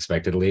or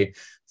unexpectedly.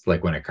 It's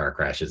like when a car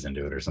crashes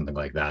into it or something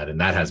like that, and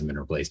that hasn't been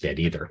replaced yet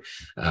either.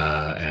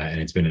 And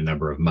it's been a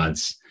number of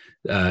months.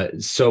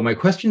 So my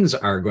questions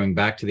are going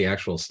back to the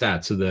actual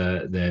stats. So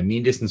the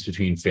mean distance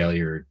between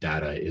failure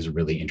data is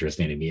really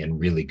interesting to me and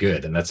really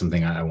good, and that's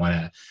something I want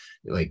to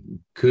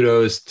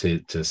kudos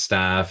to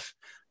staff,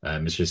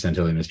 Mr.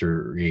 Santilli,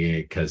 Mr.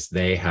 Righi, because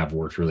they have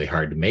worked really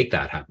hard to make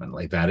that happen.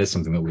 Like that is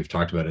something that we've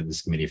talked about at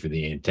this committee for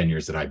the 10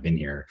 years that I've been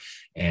here,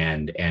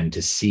 and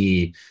to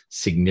see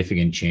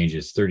significant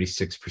changes,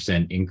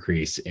 36%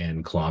 increase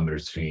in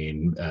kilometers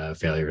between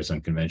failures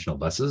on conventional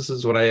buses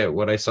is what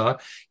I saw.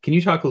 Can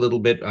you talk a little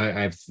bit?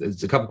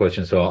 It's a couple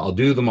questions, so I'll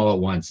do them all at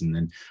once, and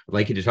then I'd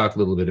like you to talk a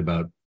little bit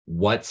about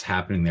what's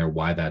happening there,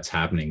 why that's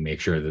happening, make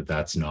sure that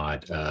that's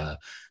not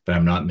that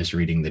I'm not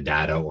misreading the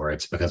data, or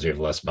it's because we have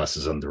less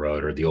buses on the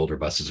road, or the older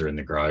buses are in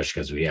the garage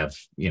because we have,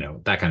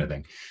 that kind of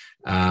thing.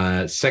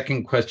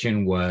 Second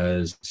question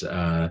was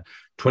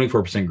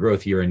 24%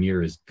 growth year on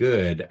year is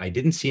good. I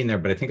didn't see in there,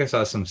 but I think I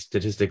saw some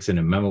statistics in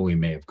a memo we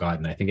may have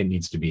gotten. I think it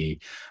needs to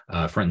be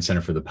front and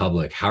center for the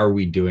public. How are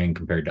we doing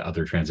compared to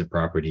other transit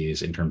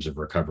properties in terms of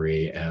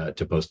recovery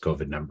to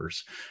post-COVID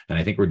numbers? And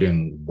I think we're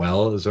doing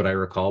well, is what I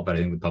recall, but I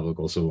think the public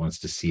also wants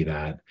to see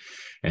that.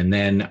 And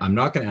then I'm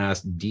not going to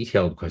ask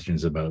detailed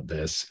questions about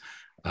this,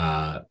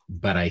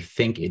 but I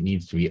think it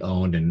needs to be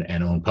owned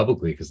and owned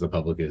publicly, because the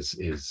public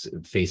is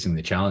facing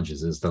the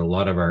challenges, is that a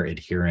lot of our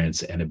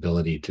adherence and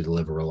ability to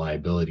deliver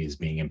reliability is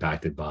being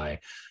impacted by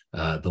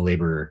the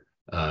labor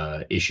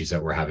issues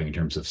that we're having in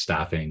terms of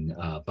staffing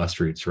bus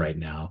routes right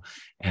now.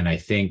 And I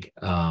think,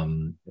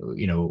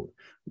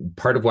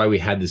 part of why we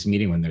had this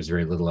meeting when there's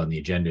very little on the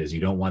agenda is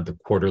you don't want the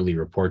quarterly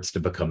reports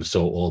to become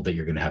so old that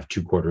you're going to have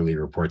 2 quarterly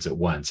reports at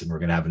once. And we're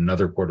going to have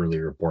another quarterly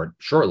report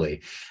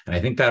shortly. And I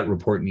think that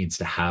report needs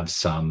to have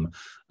some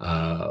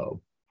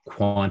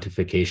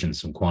quantification,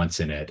 some quants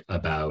in it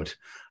about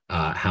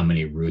how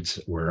many routes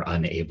we're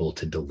unable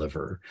to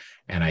deliver.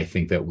 And I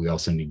think that we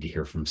also need to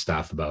hear from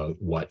staff about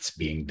what's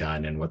being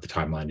done and what the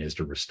timeline is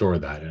to restore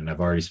that. And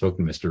I've already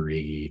spoken to Mr.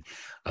 Righi.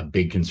 A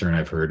big concern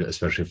I've heard,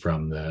 especially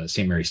from the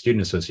St. Mary's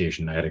Student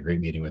Association, I had a great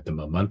meeting with them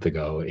a month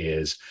ago,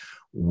 is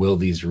will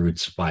these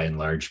routes by and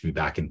large be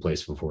back in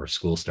place before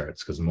school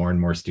starts? Because more and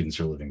more students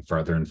are living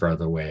farther and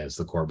farther away as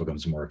the core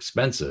becomes more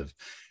expensive,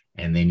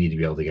 and they need to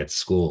be able to get to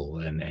school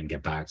and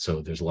get back.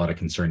 So there's a lot of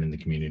concern in the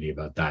community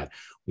about that.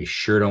 We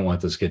sure don't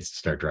want those kids to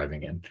start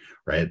driving in,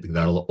 right?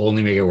 That'll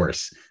only make it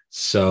worse.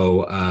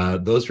 So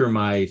those were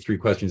my 3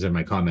 questions and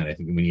my comment. I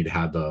think we need to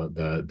have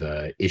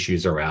the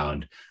issues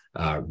around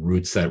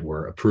routes that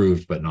were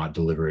approved but not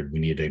delivered. We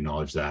need to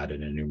acknowledge that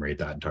and enumerate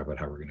that and talk about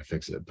how we're going to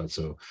fix it. But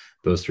so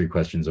those 3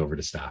 questions over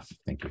to staff.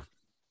 Thank you.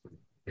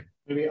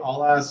 Maybe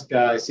I'll ask,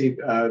 I see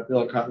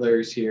Bill Cutler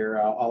is here.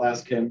 I'll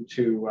ask him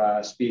to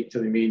speak to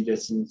the mean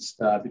distance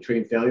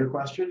between failure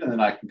question, and then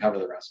I can cover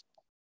the rest.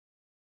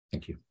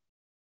 Thank you.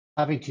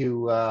 Happy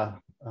to,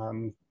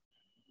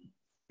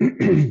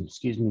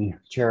 excuse me,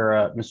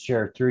 Chair, Mr.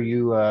 Chair, through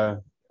you,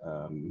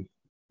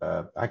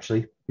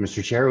 actually,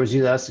 Mr. Chair, it was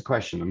you that asked the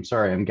question. I'm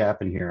sorry, I'm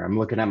gapping here. I'm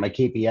looking at my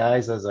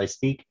KPIs as I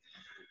speak.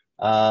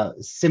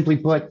 Simply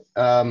put,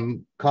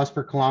 cost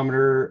per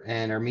kilometer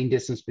and our mean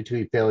distance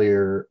between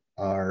failure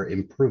are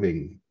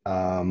improving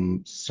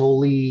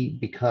solely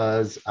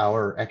because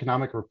our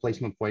economic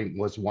replacement point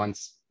was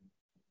once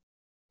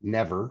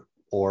never,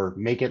 or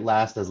make it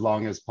last as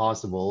long as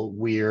possible.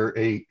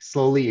 We're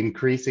slowly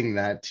increasing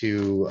that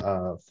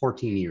to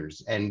 14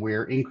 years, and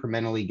we're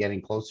incrementally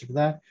getting closer to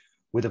that.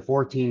 With a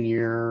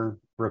 14-year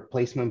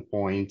replacement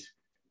point,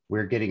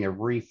 we're getting a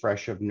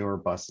refresh of newer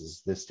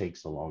buses. This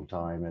takes a long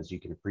time, as you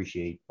can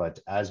appreciate, but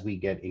as we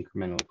get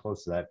incrementally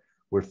close to that,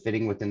 we're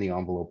fitting within the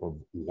envelope of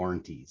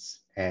warranties,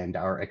 and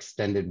our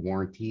extended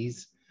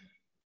warranties,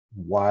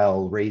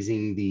 while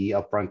raising the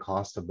upfront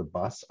cost of the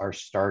bus, are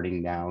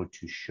starting now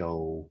to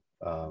show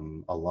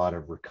a lot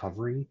of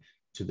recovery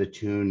to the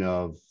tune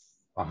of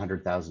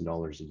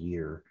 $100,000 a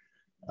year.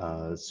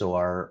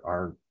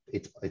 So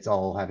it's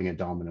all having a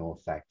domino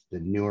effect. The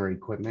newer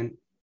equipment,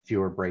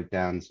 fewer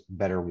breakdowns,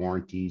 better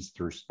warranties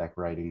through spec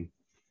writing,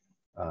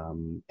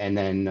 and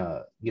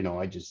then you know,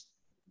 I just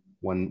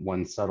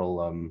one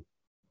subtle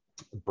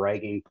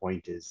bragging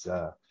point is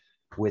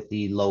with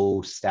the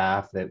low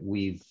staff that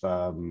we've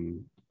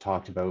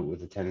talked about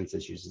with attendance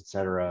issues, et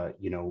cetera,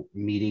 you know,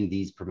 meeting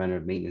these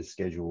preventative maintenance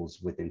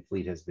schedules within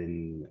fleet has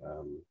been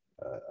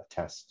a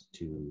test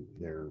to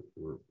their,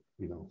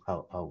 you know,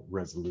 how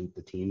resolute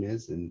the team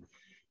is in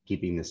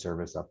keeping the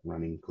service up and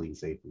running, clean,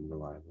 safe, and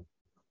reliable.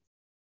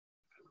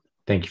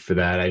 Thank you for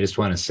that. I just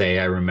want to say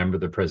I remember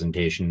the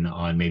presentation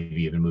on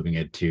maybe even moving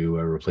it to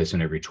a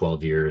replacement every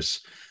 12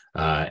 years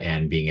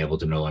and being able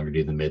to no longer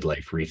do the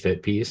midlife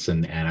refit piece.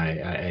 And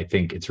I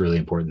think it's really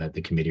important that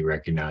the committee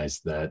recognize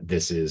that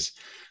this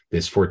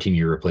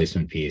 14-year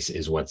replacement piece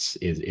is what's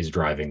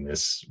driving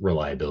this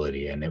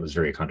reliability. And it was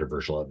very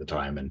controversial at the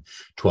time, and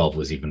 12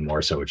 was even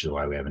more so, which is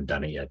why we haven't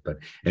done it yet. But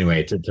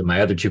anyway, to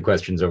my other 2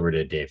 questions, over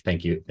to Dave.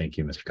 Thank you,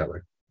 Mr.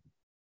 Cutler.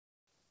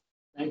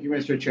 Thank you,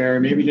 Mr. Chair.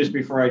 Maybe just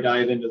before I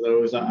dive into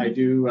those, I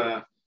do,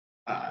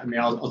 I mean,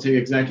 I'll take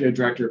executive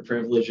director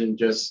privilege and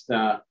just,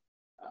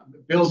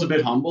 Bill's a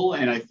bit humble,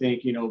 and I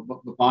think, you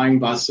know, buying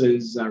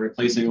buses,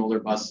 replacing older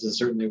buses is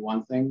certainly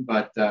one thing,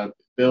 but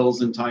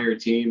Bill's entire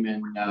team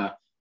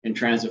in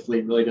Transit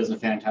Fleet really does a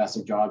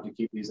fantastic job to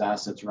keep these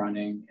assets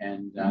running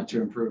and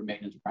to improve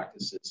maintenance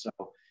practices.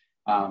 So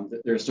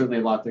there's certainly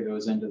a lot that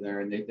goes into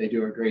there, and they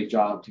do a great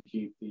job to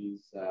keep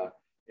these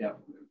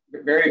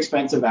very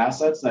expensive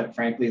assets that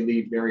frankly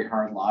lead very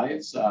hard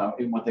lives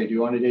in what they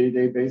do on a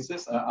day-to-day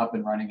basis up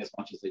and running as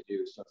much as they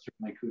do. So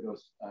certainly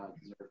kudos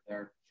deserved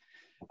there.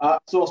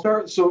 So I'll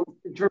start. So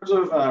in terms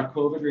of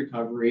COVID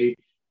recovery,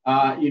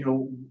 you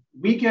know,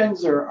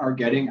 weekends are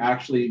getting,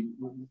 actually,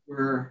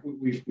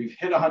 we've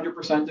hit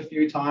 100% a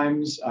few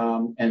times,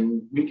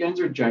 and weekends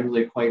are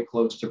generally quite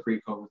close to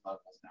pre-COVID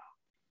levels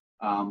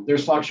now.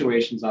 There's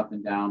fluctuations up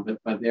and down,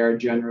 but they're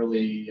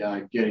generally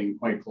getting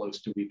quite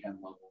close to weekend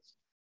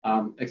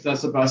levels.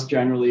 Excessive bus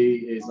generally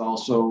is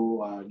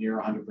also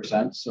near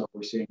 100%, so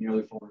we're seeing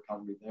nearly full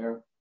recovery there.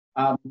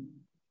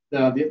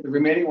 The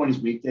remaining one is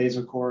weekdays,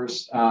 of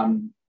course.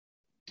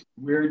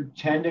 We're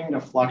tending to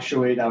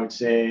fluctuate, I would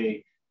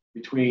say,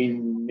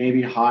 between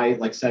maybe high,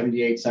 like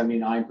 78,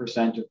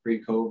 79% of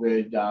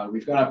pre-COVID.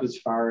 We've got up as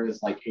far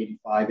as like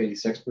 85,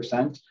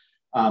 86%.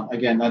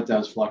 Again, that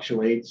does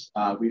fluctuate.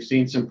 We've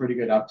seen some pretty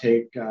good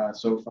uptake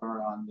so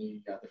far on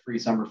the free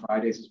summer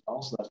Fridays as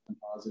well, so that's been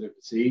positive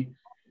to see.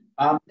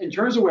 In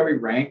terms of where we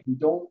rank, we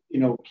don't, you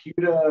know,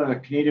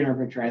 CUDA, Canadian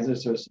Urban Transit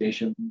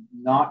Association,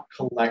 not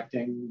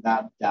collecting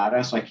that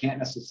data, so I can't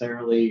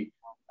necessarily,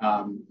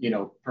 you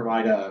know,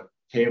 provide a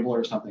table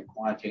or something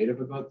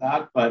quantitative about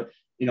that. But,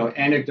 you know,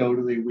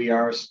 anecdotally, we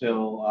are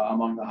still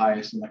among the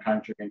highest in the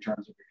country in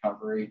terms of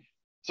recovery.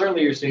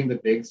 Certainly, you're seeing the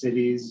big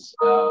cities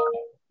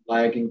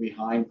lagging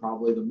behind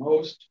probably the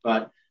most,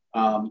 but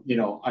you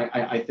know,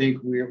 I think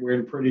we're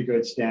in pretty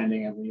good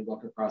standing, and when you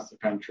look across the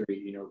country,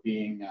 you know,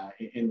 being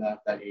in that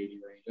 80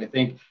 range. I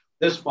think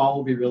this fall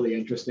will be really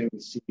interesting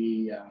to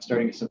see,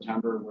 starting in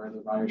September, where the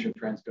ridership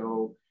trends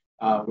go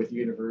with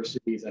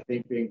universities. I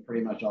think being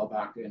pretty much all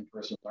back to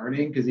in-person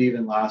learning, because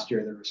even last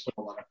year there was still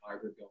a lot of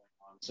hybrid going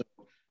on. So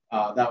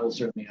that will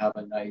certainly have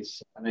a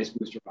nice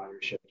boost of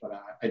ridership.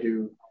 But I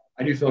do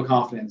feel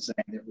confident in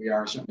saying that we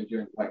are certainly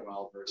doing quite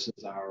well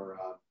versus our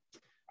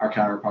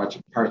counterparts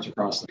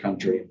across the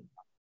country.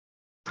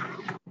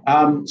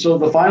 So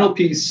the final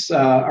piece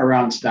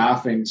around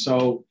staffing.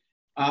 So,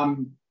 I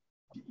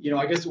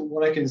guess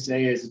what I can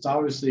say is it's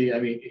obviously,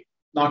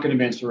 not going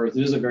to mince words.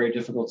 It is a very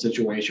difficult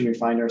situation we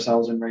find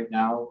ourselves in right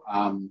now.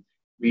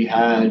 We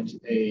had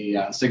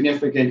a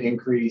significant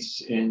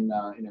increase in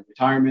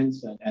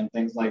retirements and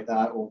things like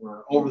that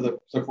over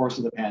the course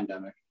of the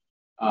pandemic.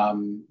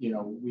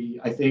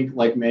 I think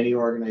like many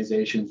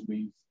organizations,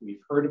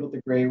 we've heard about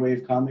the gray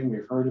wave coming.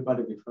 We've heard about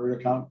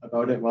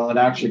it. Well, it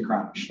actually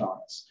crashed on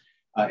us.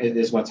 It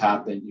is what's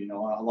happened. A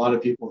lot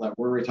of people that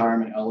were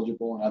retirement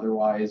eligible and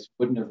otherwise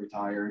wouldn't have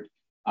retired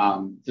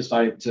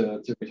decided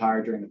to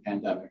retire during the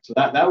pandemic. So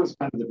that was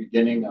kind of the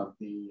beginning of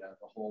the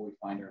hole we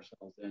find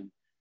ourselves in.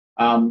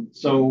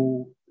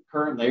 So the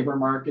current labor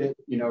market,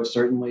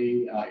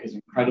 certainly is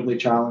incredibly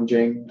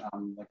challenging.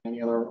 Like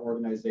many other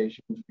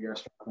organizations, we are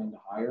struggling to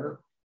hire.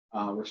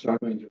 We're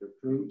struggling to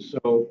recruit.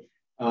 So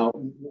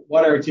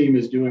what our team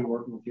is doing,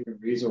 working with human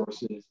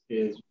resources,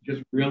 is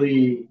just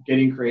really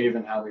getting creative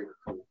in how we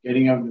recruit,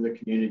 getting out into the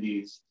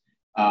communities,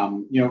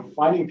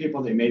 finding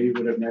people that maybe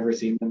would have never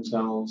seen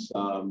themselves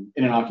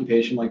in an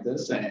occupation like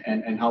this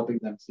and helping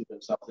them see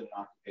themselves in an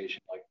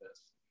occupation like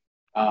this.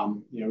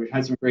 We've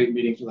had some great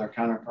meetings with our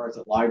counterparts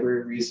at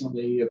Library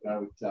recently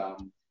about,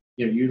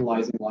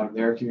 utilizing a lot of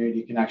their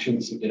community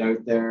connections to get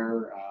out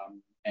there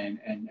and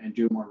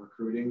do more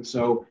recruiting.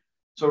 So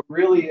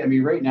really,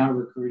 right now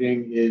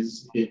recruiting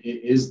is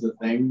the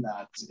thing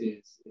that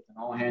it's an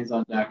all hands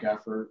on deck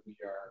effort. We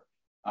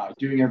are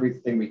doing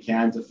everything we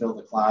can to fill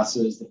the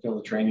classes, to fill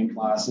the training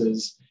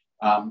classes,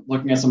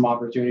 looking at some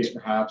opportunities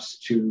perhaps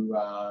to,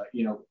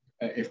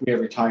 if we have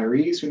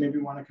retirees who maybe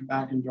want to come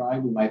back and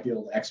drive, we might be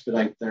able to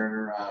expedite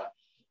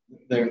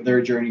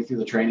their journey through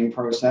the training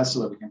process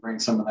so that we can bring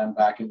some of them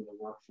back into the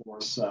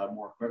workforce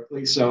more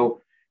quickly. So,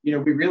 we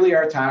really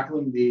are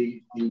tackling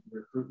the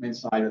recruitment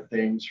side of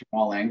things from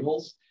all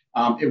angles.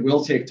 It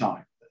will take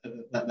time.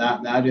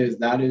 That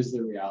is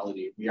the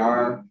reality. We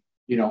are,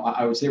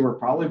 I would say we're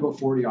probably about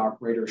 40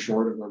 operators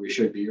short of where we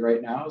should be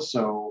right now.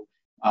 So,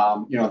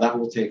 that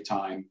will take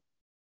time.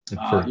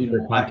 For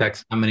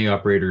context, how many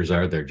operators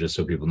are there, just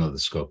so people know the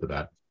scope of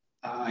that?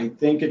 I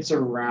think it's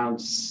around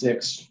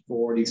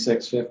 640,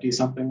 650,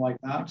 something like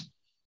that.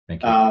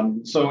 Thank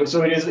you. So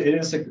it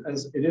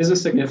is a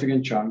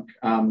significant chunk.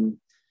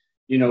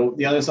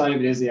 The other side of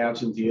it is the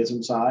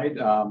absenteeism side.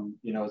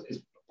 It's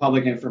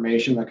public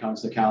information that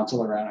comes to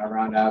council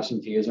around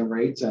absenteeism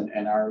rates,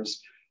 and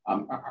ours,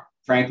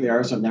 frankly,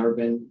 ours have never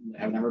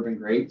been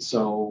great.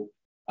 So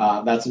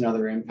that's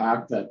another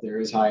impact, that there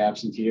is high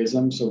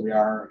absenteeism. So we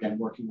are, again,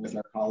 working with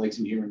our colleagues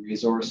in human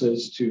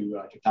resources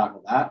to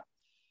tackle that.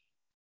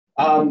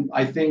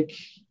 I think,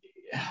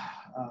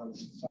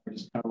 sorry, I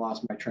just kind of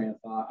lost my train of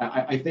thought.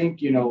 I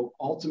think,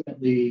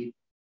 ultimately,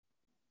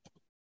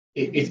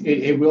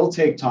 it will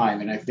take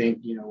time. And I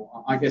think,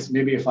 I guess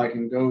maybe if I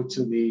can go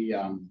to the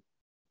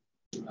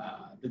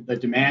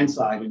demand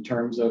side in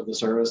terms of the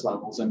service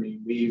levels,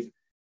 we've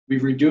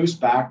reduced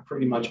back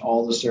pretty much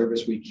all the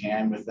service we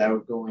can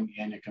without going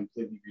in and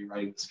completely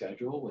rewriting the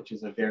schedule, which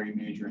is a very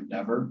major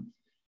endeavor.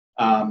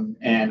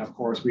 And of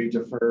course, we've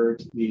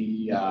deferred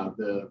the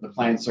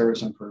planned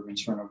service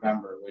improvements for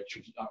November, which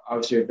was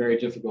obviously a very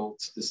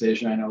difficult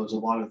decision. I know there's a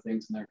lot of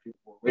things in there people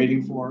were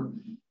waiting for,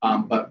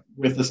 but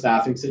with the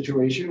staffing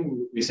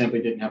situation, we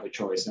simply didn't have a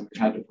choice, and we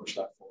had to push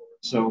that forward.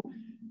 So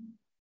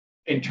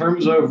in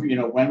terms of,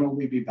 when will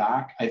we be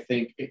back? I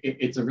think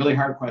it's a really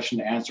hard question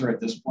to answer at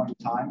this point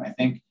in time. I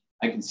think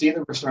I can see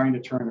that we're starting to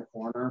turn a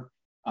corner.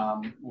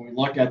 When we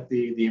look at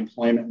the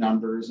employment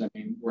numbers,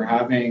 we're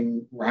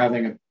having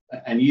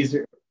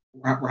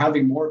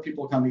more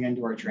people coming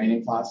into our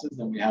training classes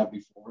than we have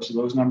before. So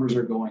those numbers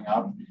are going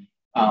up.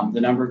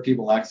 The number of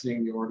people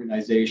exiting the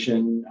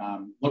organization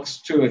looks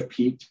to have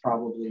peaked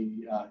probably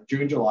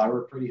June, July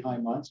were pretty high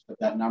months, but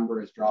that number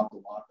has dropped a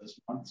lot this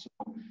month. So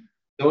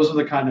those are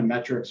the kind of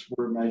metrics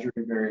we're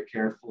measuring very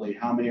carefully.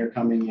 How many are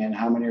coming in,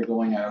 how many are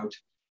going out,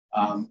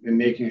 and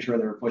making sure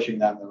they're pushing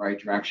that in the right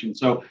direction.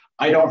 So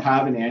I don't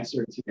have an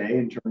answer today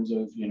in terms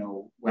of,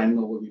 when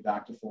we'll be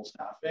back to full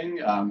staffing.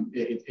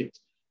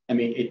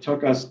 It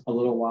took us a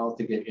little while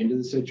to get into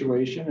the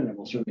situation, and it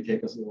will certainly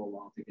take us a little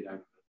while to get out of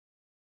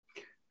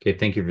it. Okay,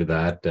 thank you for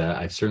that.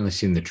 I've certainly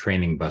seen the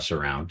training bus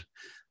around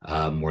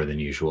more than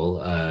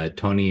usual.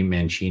 Tony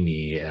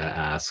Mancini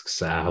asks,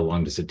 how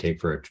long does it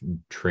take for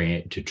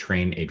to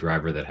train a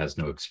driver that has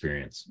no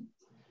experience?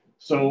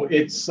 So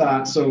it's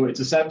a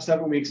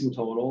 7 weeks in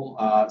total,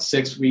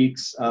 6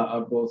 weeks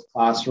of both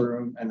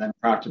classroom and then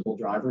practical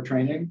driver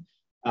training.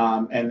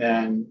 And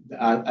then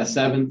a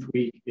 7th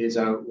week is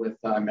out with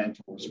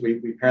mentors.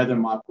 We pair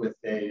them up with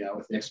an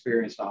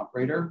experienced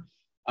operator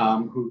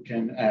who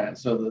can,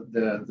 so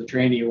the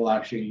trainee will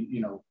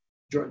actually,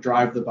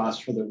 drive the bus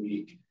for the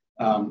week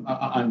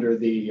under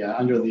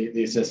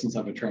the assistance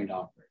of a trained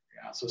operator.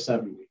 Yeah, so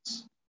 7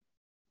 weeks.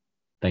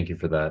 Thank you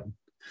for that.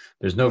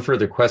 There's no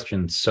further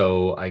questions,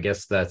 so I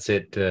guess that's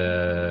it.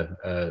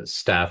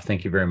 Staff,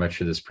 thank you very much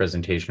for this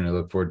presentation. I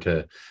look forward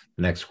to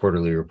the next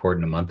quarterly report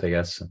in a month, I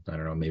guess. I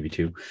don't know, maybe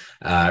 2.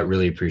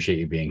 Really appreciate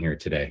you being here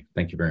today.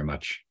 Thank you very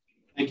much.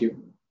 Thank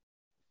you.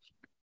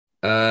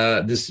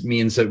 This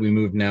means that we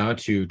move now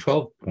to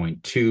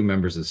 12.2,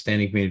 members of the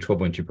Standing Committee.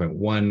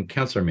 12.2.1,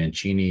 Councillor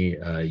Mancini,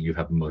 you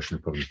have a motion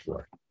to put on the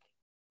floor.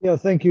 Yeah,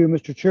 thank you,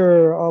 Mr.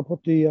 Chair. I'll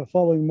put the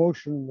following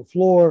motion on the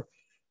floor,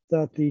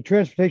 that the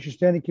Transportation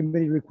Standing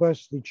Committee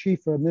requests the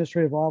Chief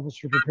Administrative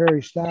Officer prepare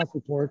a staff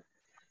report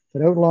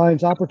that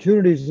outlines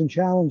opportunities and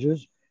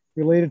challenges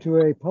related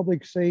to a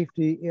public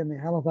safety in the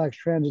Halifax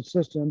transit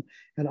system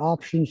and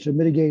options to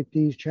mitigate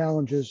these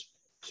challenges.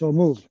 So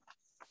moved.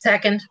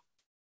 Second.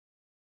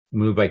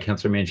 Moved by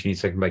Councillor Mancini,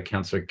 second by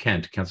Councillor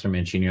Kent. Councillor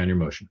Mancini on your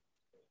motion.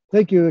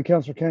 Thank you,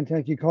 Councillor Kent.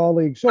 Thank you,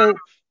 colleagues. So,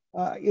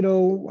 you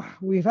know,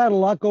 we've had a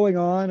lot going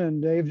on,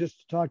 and Dave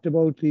just talked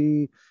about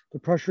the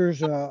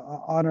pressures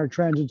on our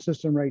transit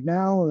system right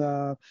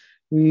now.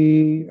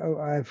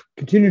 I've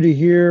continued to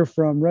hear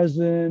from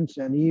residents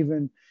and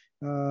even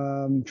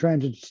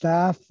transit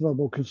staff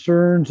about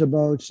concerns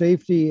about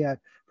safety at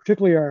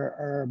particularly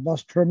our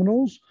bus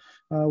terminals.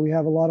 We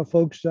have a lot of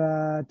folks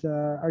that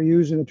are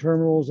using the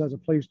terminals as a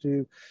place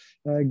to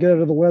get out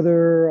of the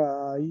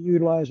weather,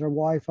 utilize our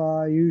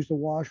Wi-Fi, use the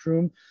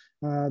washroom.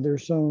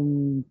 There's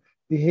some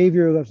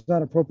behavior that's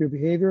not appropriate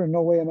behavior. In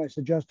no way am I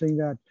suggesting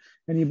that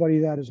anybody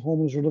that is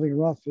homeless or living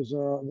rough is,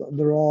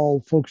 they're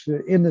all folks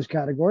in this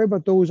category,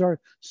 but those are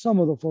some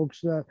of the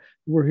folks that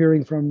we're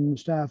hearing from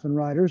staff and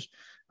riders.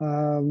 You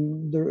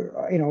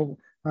know,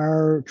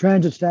 our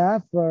transit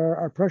staff are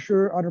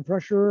under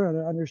pressure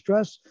and under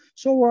stress.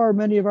 So are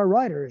many of our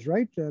riders,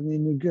 right? I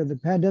mean, the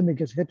pandemic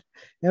has hit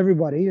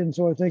everybody. And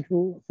so I think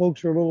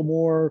folks are a little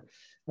more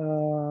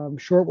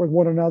short with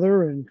one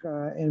another,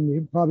 and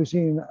we've probably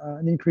seen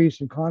an increase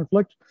in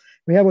conflict.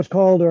 We have what's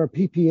called our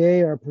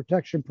PPA, our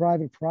Protection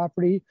Private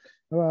Property.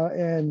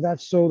 And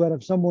that's so that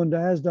if someone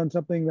has done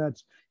something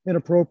that's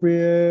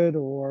inappropriate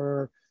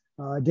or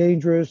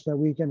dangerous, that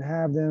we can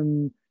have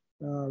them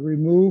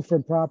removed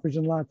from properties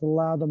and not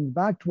allow them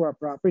back to our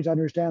properties. I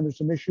understand there's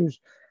some issues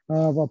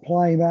of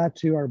applying that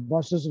to our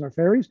buses and our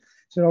ferries.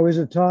 So is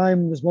it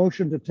time, this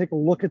motion, to take a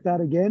look at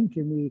that again?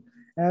 Can we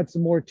add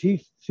some more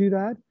teeth to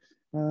that?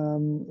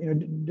 You know,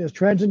 does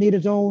transit need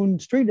its own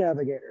street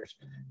navigators?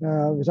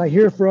 As I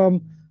hear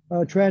from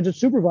transit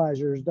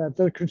supervisors that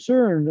they're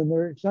concerned, and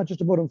it's not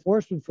just about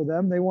enforcement for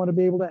them. They want to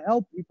be able to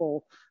help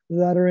people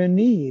that are in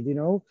need, you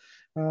know.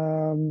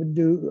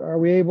 Are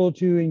we able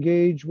to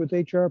engage with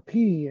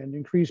HRP and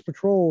increase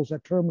patrols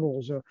at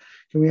terminals?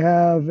 Can we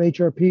have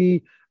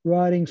HRP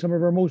riding some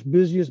of our most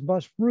busiest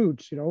bus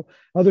routes? You know,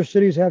 other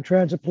cities have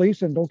transit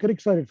police, and don't get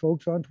excited,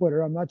 folks, on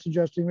Twitter. I'm not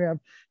suggesting we have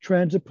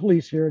transit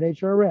police here at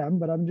HRM,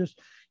 but I'm just,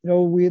 you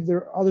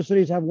know, other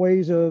cities have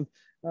ways of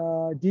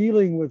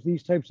dealing with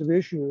these types of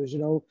issues. You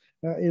know,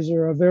 is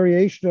there a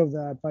variation of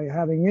that by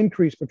having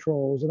increased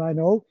patrols? And I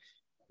know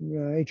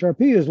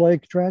HRP is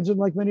like transit,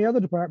 like many other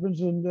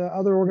departments and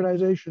other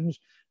organizations,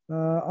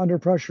 under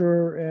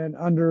pressure and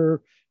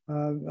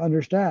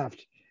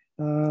understaffed.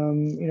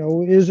 You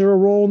know, is there a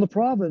role in the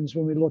province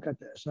when we look at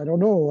this? I don't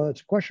know.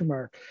 It's a question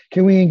mark.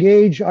 Can we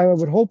engage? I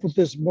would hope with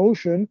this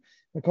motion,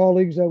 the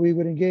colleagues, that we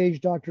would engage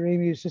Dr.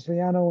 Amy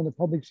Siciliano and the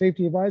Public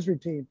Safety Advisory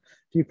Team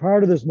to be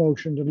part of this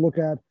motion to look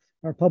at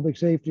our public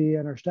safety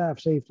and our staff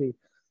safety.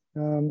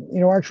 You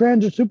know, our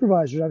transit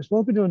supervisors, I've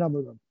spoken to a number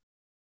of them.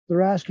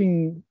 They're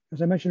asking,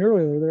 as I mentioned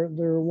earlier,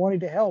 they're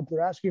wanting to help.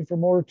 They're asking for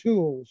more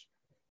tools,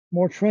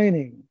 more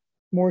training,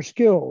 more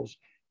skills,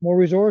 more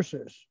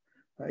resources,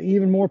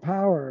 even more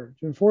power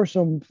to enforce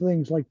some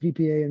things like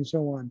PPA and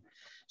so on.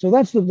 So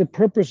that's the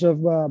purpose of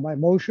my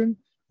motion.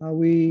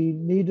 We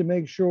need to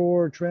make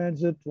sure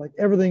transit, like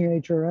everything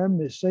in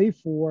HRM, is safe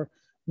for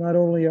not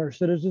only our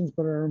citizens,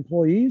 but our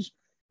employees.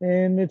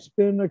 And it's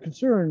been a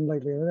concern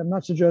lately. I'm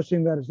not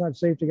suggesting that it's not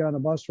safe to get on a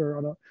bus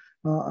or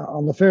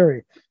on the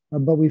ferry,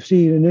 but we've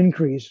seen an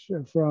increase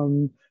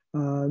from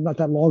not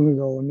that long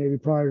ago and maybe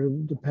prior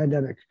to the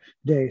pandemic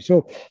days.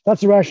 So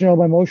that's the rationale of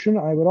my motion.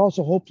 I would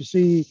also hope to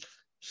see,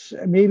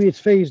 maybe it's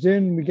phased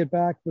in, we get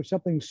back with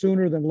something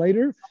sooner than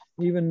later,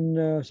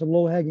 even some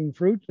low-hanging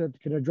fruit that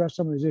can address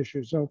some of these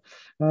issues. So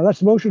that's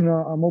the motion.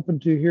 I'm open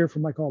to hear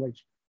from my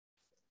colleagues.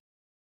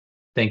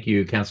 Thank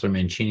you, Councillor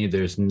Mancini.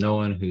 There's no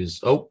one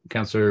who's,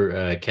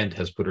 Councillor Kent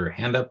has put her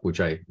hand up, which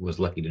I was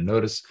lucky to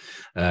notice.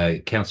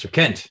 Councillor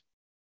Kent.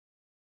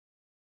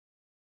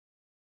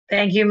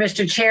 Thank you,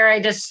 Mr. Chair. I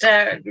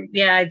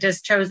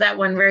just chose that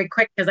one very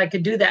quick because I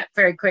could do that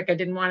very quick. I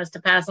didn't want us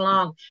to pass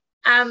along.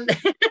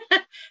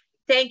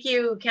 Thank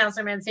you,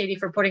 Councillor Mancini,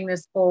 for putting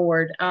this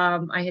forward.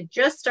 I had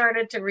just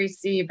started to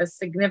receive a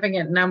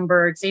significant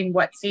number. It seemed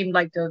what seemed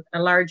like a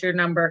larger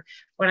number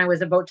when I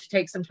was about to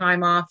take some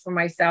time off for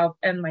myself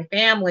and my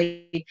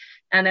family.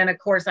 And then, of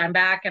course, I'm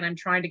back and I'm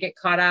trying to get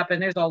caught up,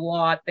 and there's a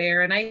lot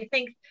there. And I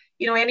think,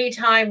 you know,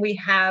 anytime we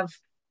have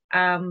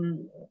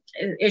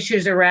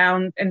issues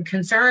around and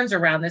concerns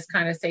around this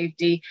kind of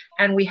safety,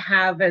 and we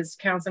have, as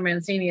Councillor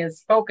Mancini has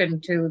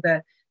spoken to,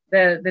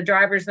 the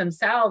drivers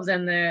themselves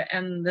and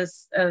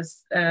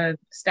the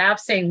staff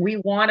saying we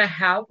want to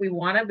help, we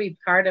want to be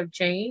part of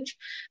change.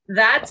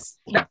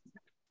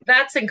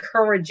 That's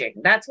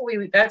encouraging. That's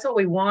what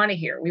we want to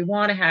hear. We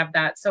want to have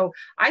that. So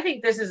I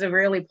think this is a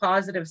really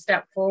positive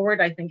step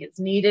forward. I think it's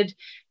needed,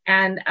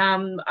 and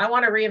I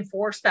want to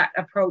reinforce that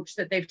approach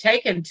that they've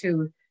taken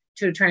to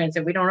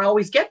transit. We don't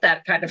always get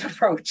that kind of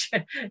approach.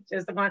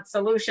 Just want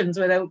solutions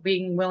without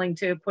being willing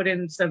to put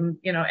in some,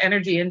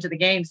 energy into the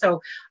game.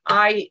 So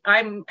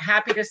I'm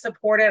happy to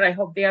support it. I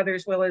hope the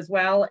others will as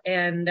well,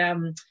 and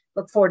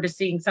look forward to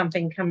seeing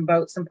something come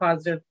about, some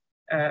positive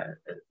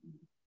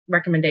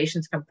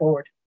recommendations come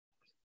forward.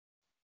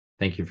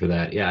 Thank you for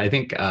that. Yeah, I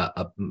think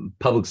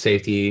public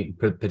safety,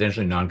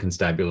 potentially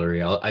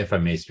non-constabulary, if I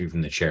may speak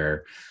from the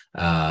chair,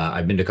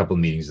 I've been to a couple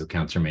of meetings with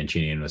Councillor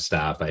Mancini and with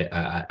staff.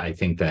 I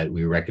think that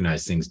we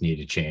recognize things need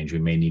to change. We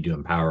may need to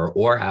empower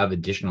or have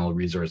additional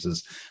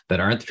resources that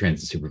aren't the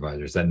transit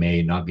supervisors. That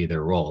may not be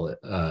their role.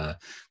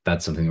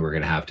 That's something that we're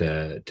going to have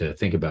to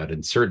think about.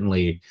 And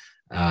certainly,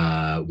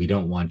 we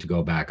don't want to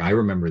go back. I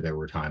remember there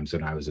were times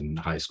when I was in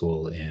high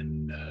school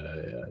in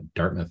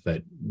Dartmouth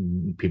that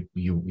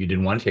you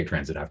didn't want to take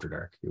transit after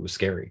dark. It was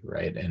scary,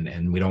 right?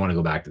 And we don't want to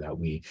go back to that.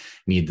 We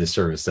need the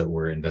service that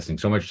we're investing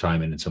so much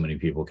time in and so many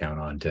people count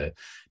on to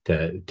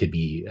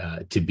be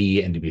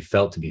and to be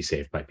felt to be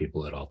safe by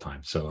people at all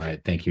times. So I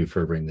thank you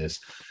for bringing this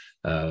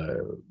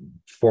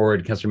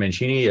forward, Councillor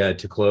Mancini,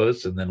 to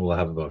close, and then we'll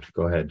have a vote.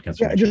 Go ahead,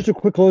 Councillor. Yeah, just a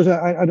quick close.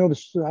 I know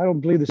this. I don't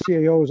believe the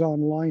CAO is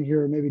online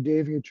here. Maybe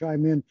Dave, you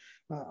chime in.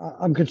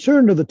 I'm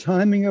concerned of the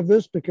timing of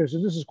this because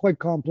this is quite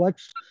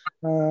complex.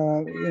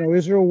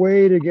 Is there a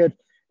way to get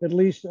at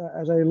least,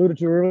 as I alluded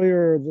to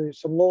earlier,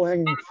 some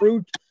low-hanging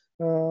fruit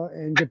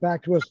and get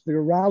back to us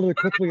rather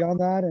quickly on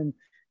that, and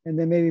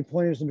then maybe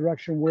point us in the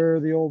direction where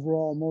the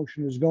overall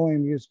motion is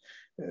going, because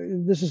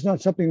this is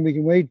not something we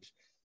can wait.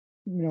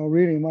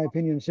 Really, in my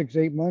opinion, 6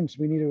 to 8 months,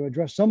 we need to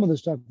address some of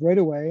this stuff right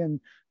away. And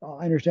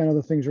I understand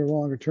other things are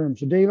longer term.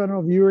 So, Dave, I don't know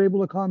if you were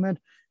able to comment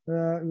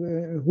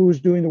who's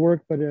doing the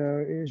work, but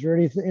is there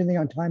anything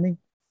on timing?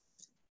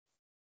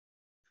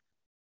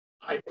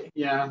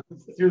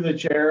 Through the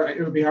chair,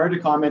 it would be hard to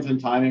comment on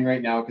timing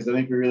right now because I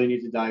think we really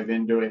need to dive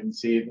into it and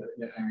see.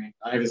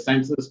 I have a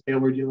sense of the scale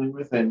we're dealing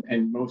with, and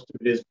most of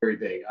it is very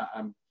big.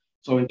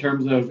 So in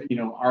terms of,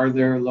 are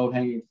there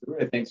low-hanging fruit?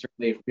 I think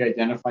certainly if we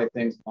identify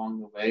things along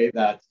the way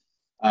that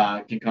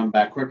can come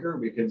back quicker,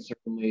 we can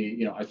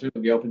certainly, I'd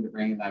certainly be open to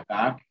bringing that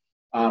back.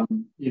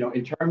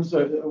 In terms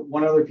of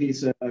one other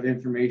piece of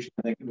information,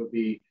 I think it would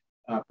be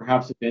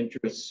perhaps of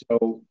interest.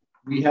 So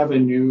we have a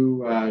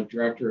new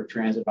director of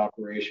transit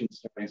operations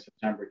starting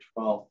September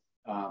 12th,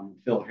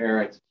 Phil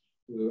Harrett,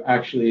 who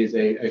actually is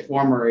a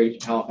former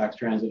Halifax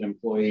Transit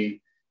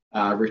employee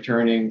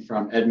returning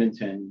from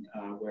Edmonton,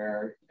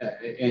 where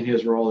in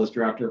his role as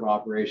director of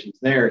operations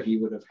there, he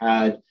would have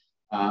had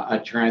a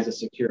transit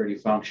security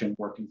function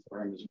working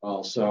for him as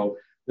well. So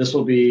this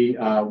will be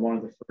one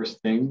of the first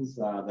things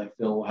that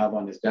Phil will have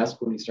on his desk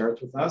when he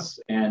starts with us.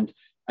 And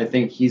I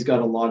think he's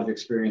got a lot of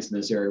experience in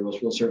this area,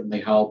 which will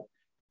certainly help,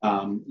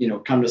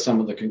 come to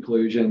some of the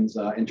conclusions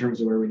in terms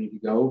of where we need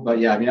to go. But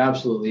yeah,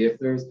 absolutely. If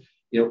there's,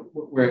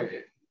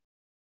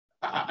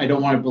 I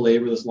don't want to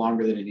belabor this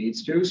longer than it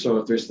needs to. So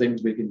if there's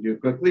things we can do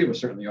quickly, we're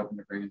certainly open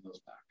to bringing those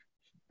back.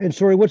 And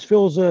sorry, what's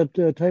Phil's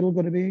title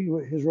going to be?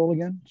 His role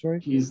again? Sorry.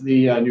 He's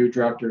the new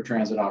director of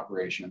transit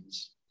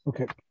operations.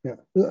 Okay. Yeah.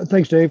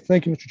 Thanks, Dave.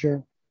 Thank you, Mr.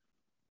 Chair.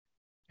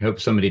 I hope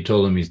somebody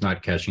told him he's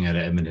not cashing out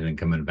of Edmonton and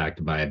coming back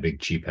to buy a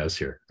big cheap house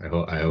here. I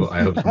hope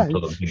somebody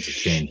told him things have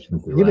changed.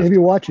 If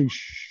you're watching.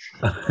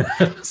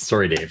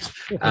 Sorry, Dave.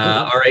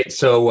 All right.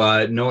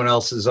 So no one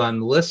else is on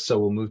the list. So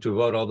we'll move to a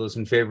vote. All those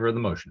in favor of the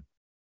motion.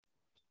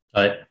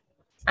 Aye.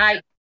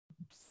 Aye.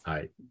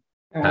 Aye.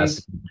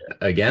 Pass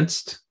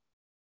against?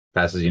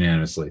 Passes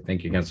unanimously.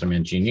 Thank you, Councillor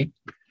Mancini.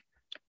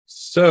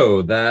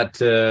 So that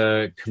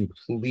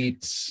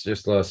completes,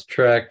 just lost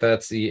track.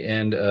 That's the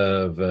end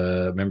of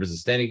members of the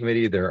Standing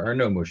Committee. There are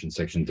no motions,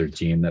 section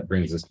 13. That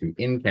brings us to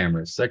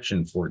in-camera,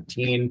 section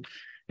 14.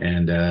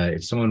 And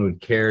if someone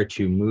would care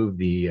to move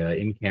the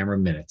in-camera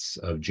minutes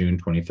of June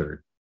 23rd.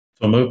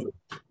 So moved.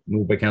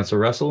 Moved by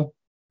Councillor Russell.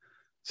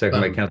 Second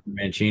by Councillor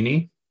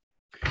Mancini.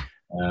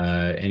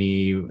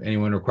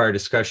 Anyone require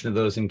discussion of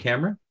those in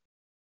camera?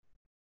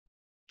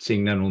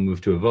 Seeing none, we'll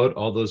move to a vote.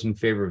 All those in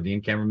favor of the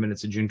in-camera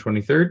minutes of June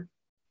 23rd?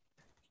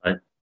 Aye.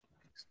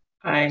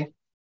 Aye.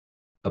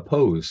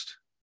 Opposed?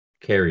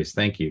 Carries.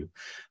 Thank you.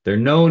 There are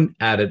no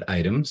added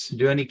items.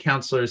 Do any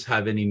councillors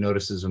have any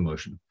notices of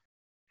motion?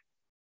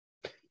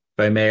 If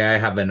I may, I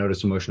have a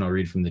notice of motion I'll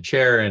read from the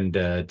chair, and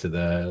to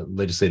the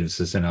legislative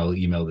assistant, I'll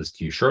email this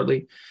to you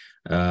shortly.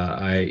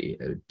 I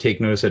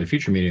take notice at a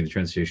future meeting of the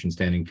Transportation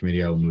Standing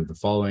Committee, I will move the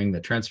following. The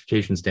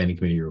Transportation Standing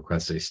Committee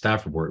requests a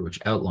staff report which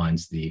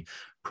outlines the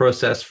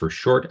process for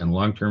short and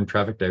long-term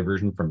traffic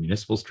diversion from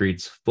municipal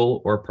streets,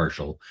 full or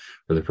partial,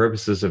 for the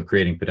purposes of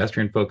creating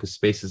pedestrian-focused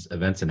spaces,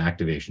 events, and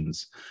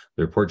activations.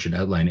 The report should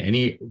outline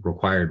any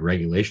required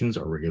regulations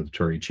or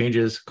regulatory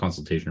changes,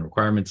 consultation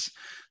requirements,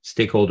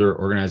 stakeholder,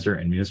 organizer,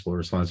 and municipal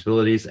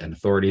responsibilities and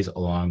authorities,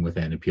 along with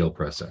an appeal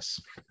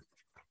process.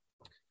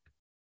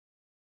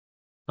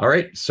 All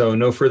right, so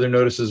no further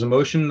notices of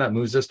motion. That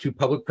moves us to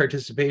public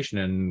participation.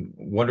 And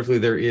wonderfully,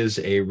 there is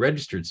a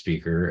registered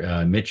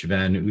speaker, Mitch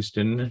Van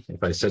Oosten.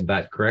 If I said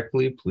that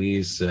correctly,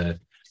 please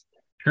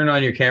turn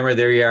on your camera.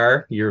 There you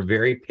are. You're a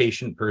very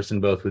patient person,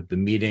 both with the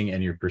meeting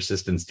and your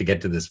persistence to get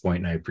to this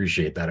point, and I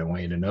appreciate that. I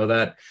want you to know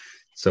that.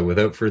 So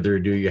without further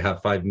ado, you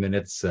have 5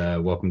 minutes.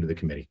 Welcome to the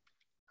committee.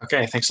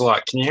 Okay, thanks a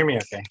lot. Can you hear me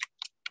okay?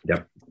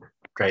 Yep.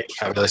 Great,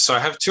 fabulous. So I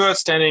have 2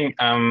 outstanding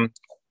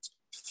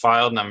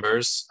file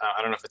numbers.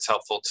 I don't know if it's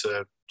helpful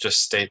to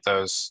just state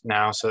those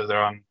now so that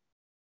they're on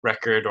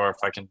record, or if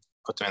I can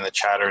put them in the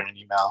chat or in an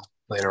email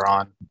later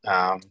on.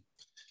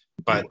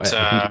 But I think you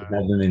have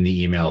them in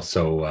the email,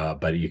 so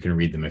but you can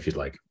read them if you'd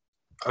like.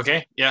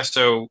 Okay, yeah.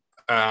 So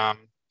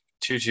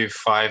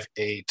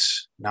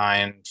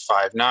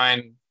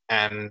 2258959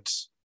 and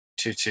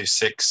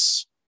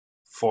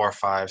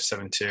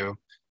 2264572.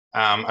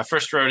 I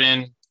first wrote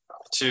in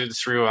to the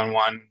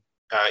 311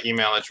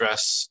 email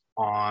address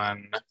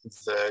on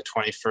the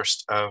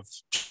 21st of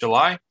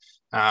July.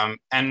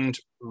 And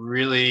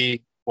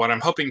really what I'm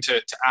hoping to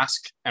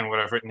ask, and what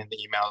I've written in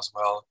the email as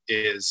well,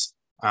 is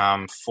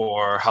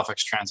for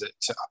Halifax Transit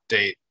to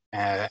update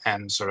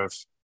and sort of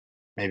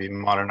maybe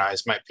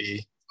modernize might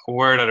be a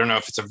word. I don't know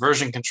if it's a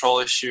version control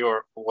issue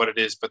or what it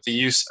is, but the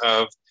use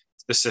of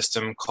the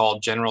system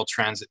called General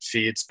Transit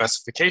Feed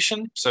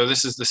Specification. So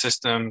this is the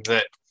system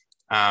that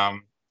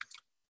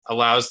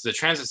allows the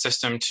transit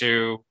system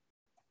to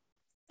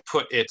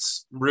put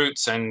its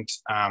routes and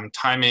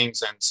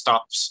timings and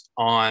stops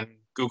on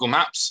Google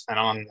Maps and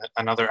on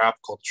another app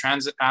called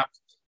Transit App.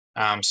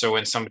 So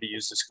when somebody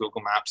uses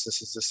Google Maps,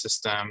 this is the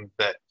system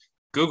that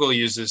Google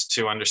uses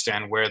to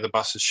understand where the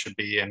buses should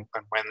be and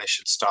when they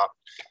should stop.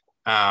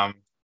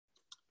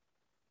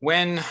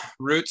 When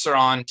routes are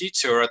on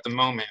detour at the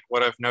moment,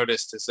 what I've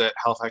noticed is that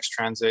Halifax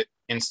Transit,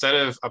 instead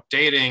of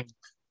updating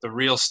the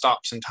real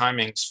stops and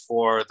timings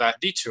for that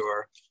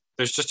detour,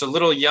 there's just a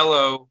little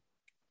yellow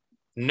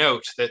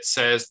note that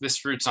says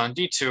this route's on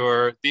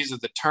detour, these are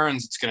the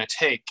turns it's going to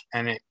take,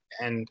 and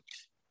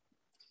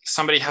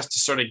somebody has to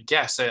sort of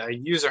guess, a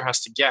user has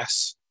to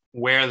guess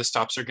where the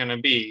stops are going to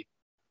be.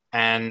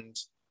 And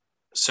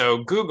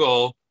so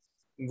Google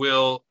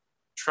will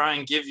try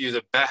and give you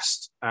the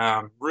best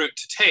route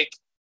to take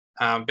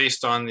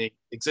based on the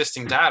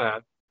existing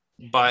data.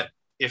 But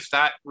if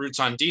that route's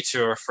on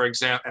detour, for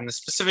example, and the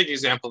specific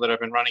example that I've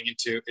been running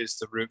into is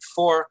the Route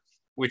 4,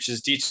 which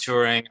is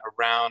detouring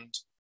around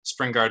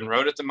Spring Garden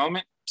Road at the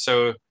moment.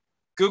 So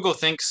Google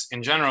thinks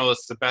in general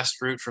it's the best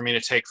route for me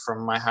to take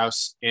from my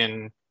house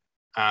in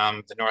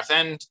the North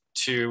End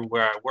to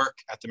where I work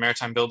at the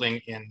Maritime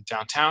Building in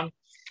downtown.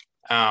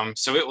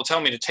 So it will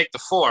tell me to take the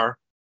 4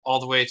 all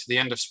the way to the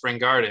end of Spring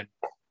Garden,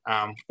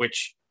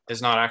 which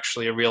is not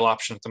actually a real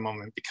option at the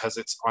moment because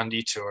it's on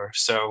detour.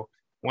 So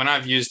when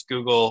I've used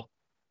Google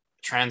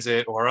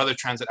Transit or other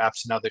transit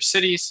apps in other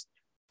cities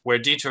where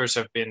detours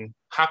have been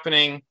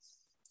happening,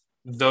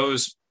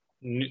 those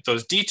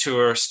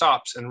detour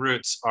stops and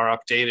routes are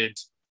updated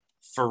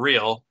for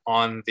real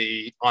on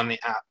the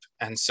app.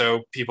 And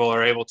so people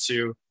are able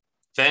to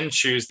then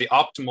choose the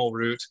optimal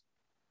route,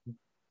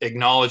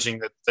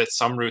 acknowledging that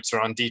some routes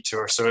are on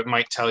detour. So it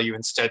might tell you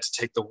instead to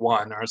take the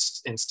 1 or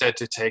instead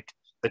to take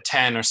the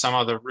 10 or some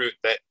other route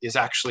that is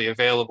actually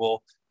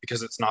available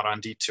because it's not on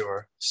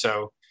detour.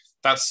 So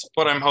that's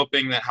what I'm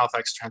hoping that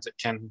Halifax Transit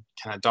can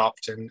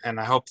adopt. And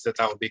I hope that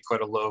would be quite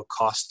a low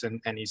cost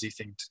and easy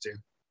thing to do.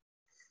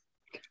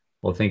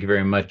 Well, thank you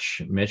very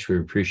much, Mitch. We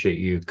appreciate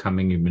you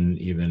coming.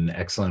 You've been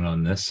excellent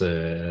on this.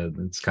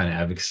 It's kind of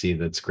advocacy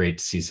that's great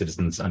to see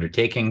citizens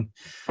undertaking,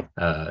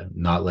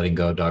 not letting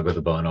go, dog with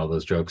a bone, all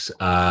those jokes.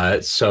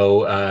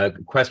 So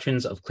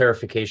questions of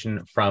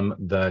clarification from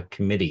the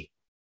committee.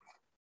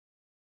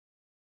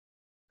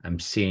 I'm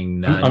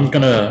seeing none. I'm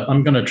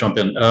gonna jump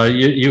in.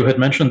 You had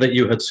mentioned that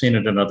you had seen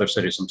it in other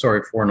cities. I'm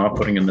sorry for not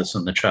putting this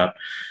in the chat.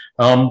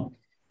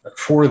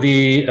 For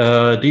the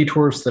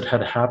detours that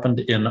had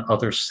happened in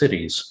other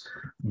cities,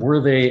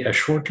 were they a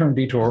short-term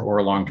detour or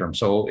a long-term?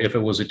 So if it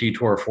was a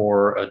detour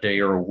for a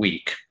day or a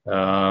week,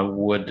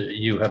 would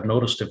you have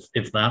noticed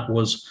if that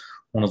was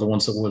one of the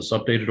ones that was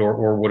updated,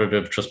 or would it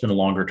have just been a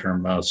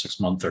longer-term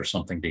 6-month or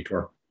something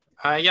detour?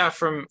 Yeah,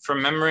 from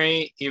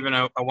memory, even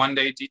a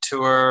one-day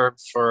detour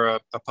for a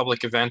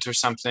public event or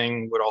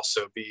something would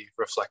also be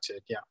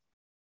reflected, yeah.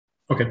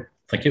 Okay,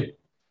 thank you.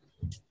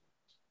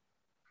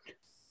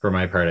 For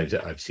my part,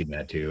 I've seen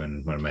that too,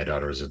 and one of my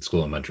daughters at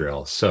school in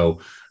Montreal. So,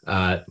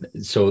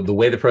 so the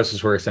way the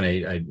process works, and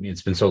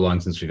it's been so long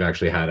since we've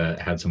actually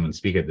had someone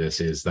speak at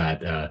this, is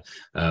that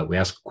we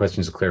ask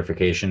questions of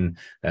clarification.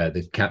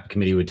 The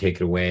committee would take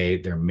it away.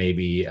 There may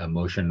be a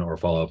motion or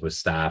follow up with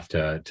staff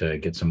to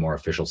get some more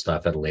official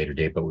stuff at a later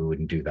date, but we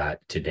wouldn't do that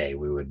today.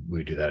 We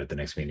would do that at the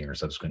next meeting or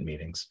subsequent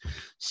meetings.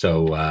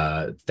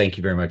 So, thank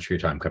you very much for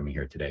your time coming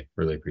here today.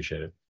 Really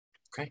appreciate it.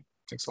 Okay,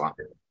 thanks a lot.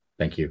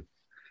 Thank you.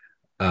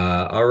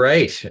 All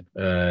right,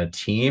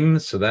 team.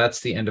 So that's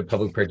the end of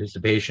public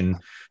participation.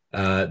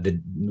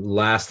 The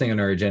last thing on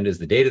our agenda is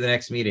the date of the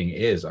next meeting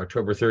is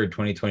October 3rd,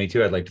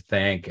 2022. I'd like to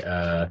thank,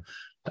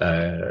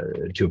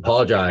 to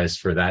apologize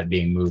for that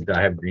being moved.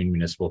 I have Green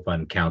Municipal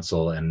Fund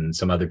Council, and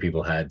some other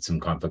people had some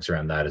conflicts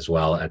around that as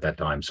well at that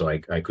time, so I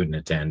couldn't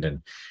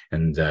attend.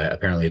 And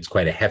apparently it's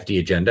quite a hefty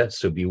agenda,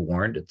 so be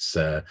warned.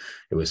 It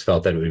was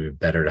felt that it would be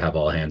better to have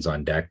all hands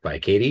on deck by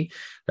Katie.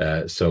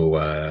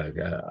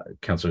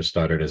 Councillor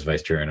Stoddart as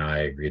vice chair and I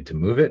agreed to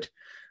move it.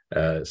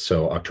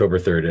 So October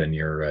 3rd, and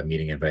your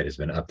meeting invite has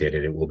been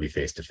updated. It will be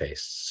face to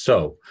face.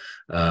 So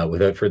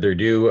without further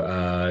ado,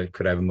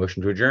 could I have a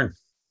motion to adjourn?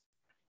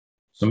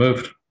 So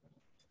moved.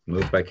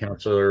 Moved by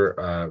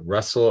Councillor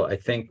Russell, I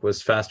think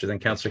was faster than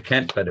Councillor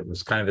Kent, but it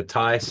was kind of a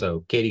tie.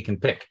 So Katie can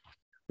pick.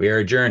 We are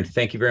adjourned.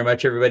 Thank you very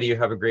much, everybody. You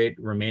have a great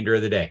remainder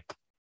of the day.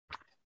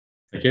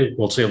 Thank you.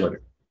 We'll see you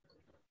later.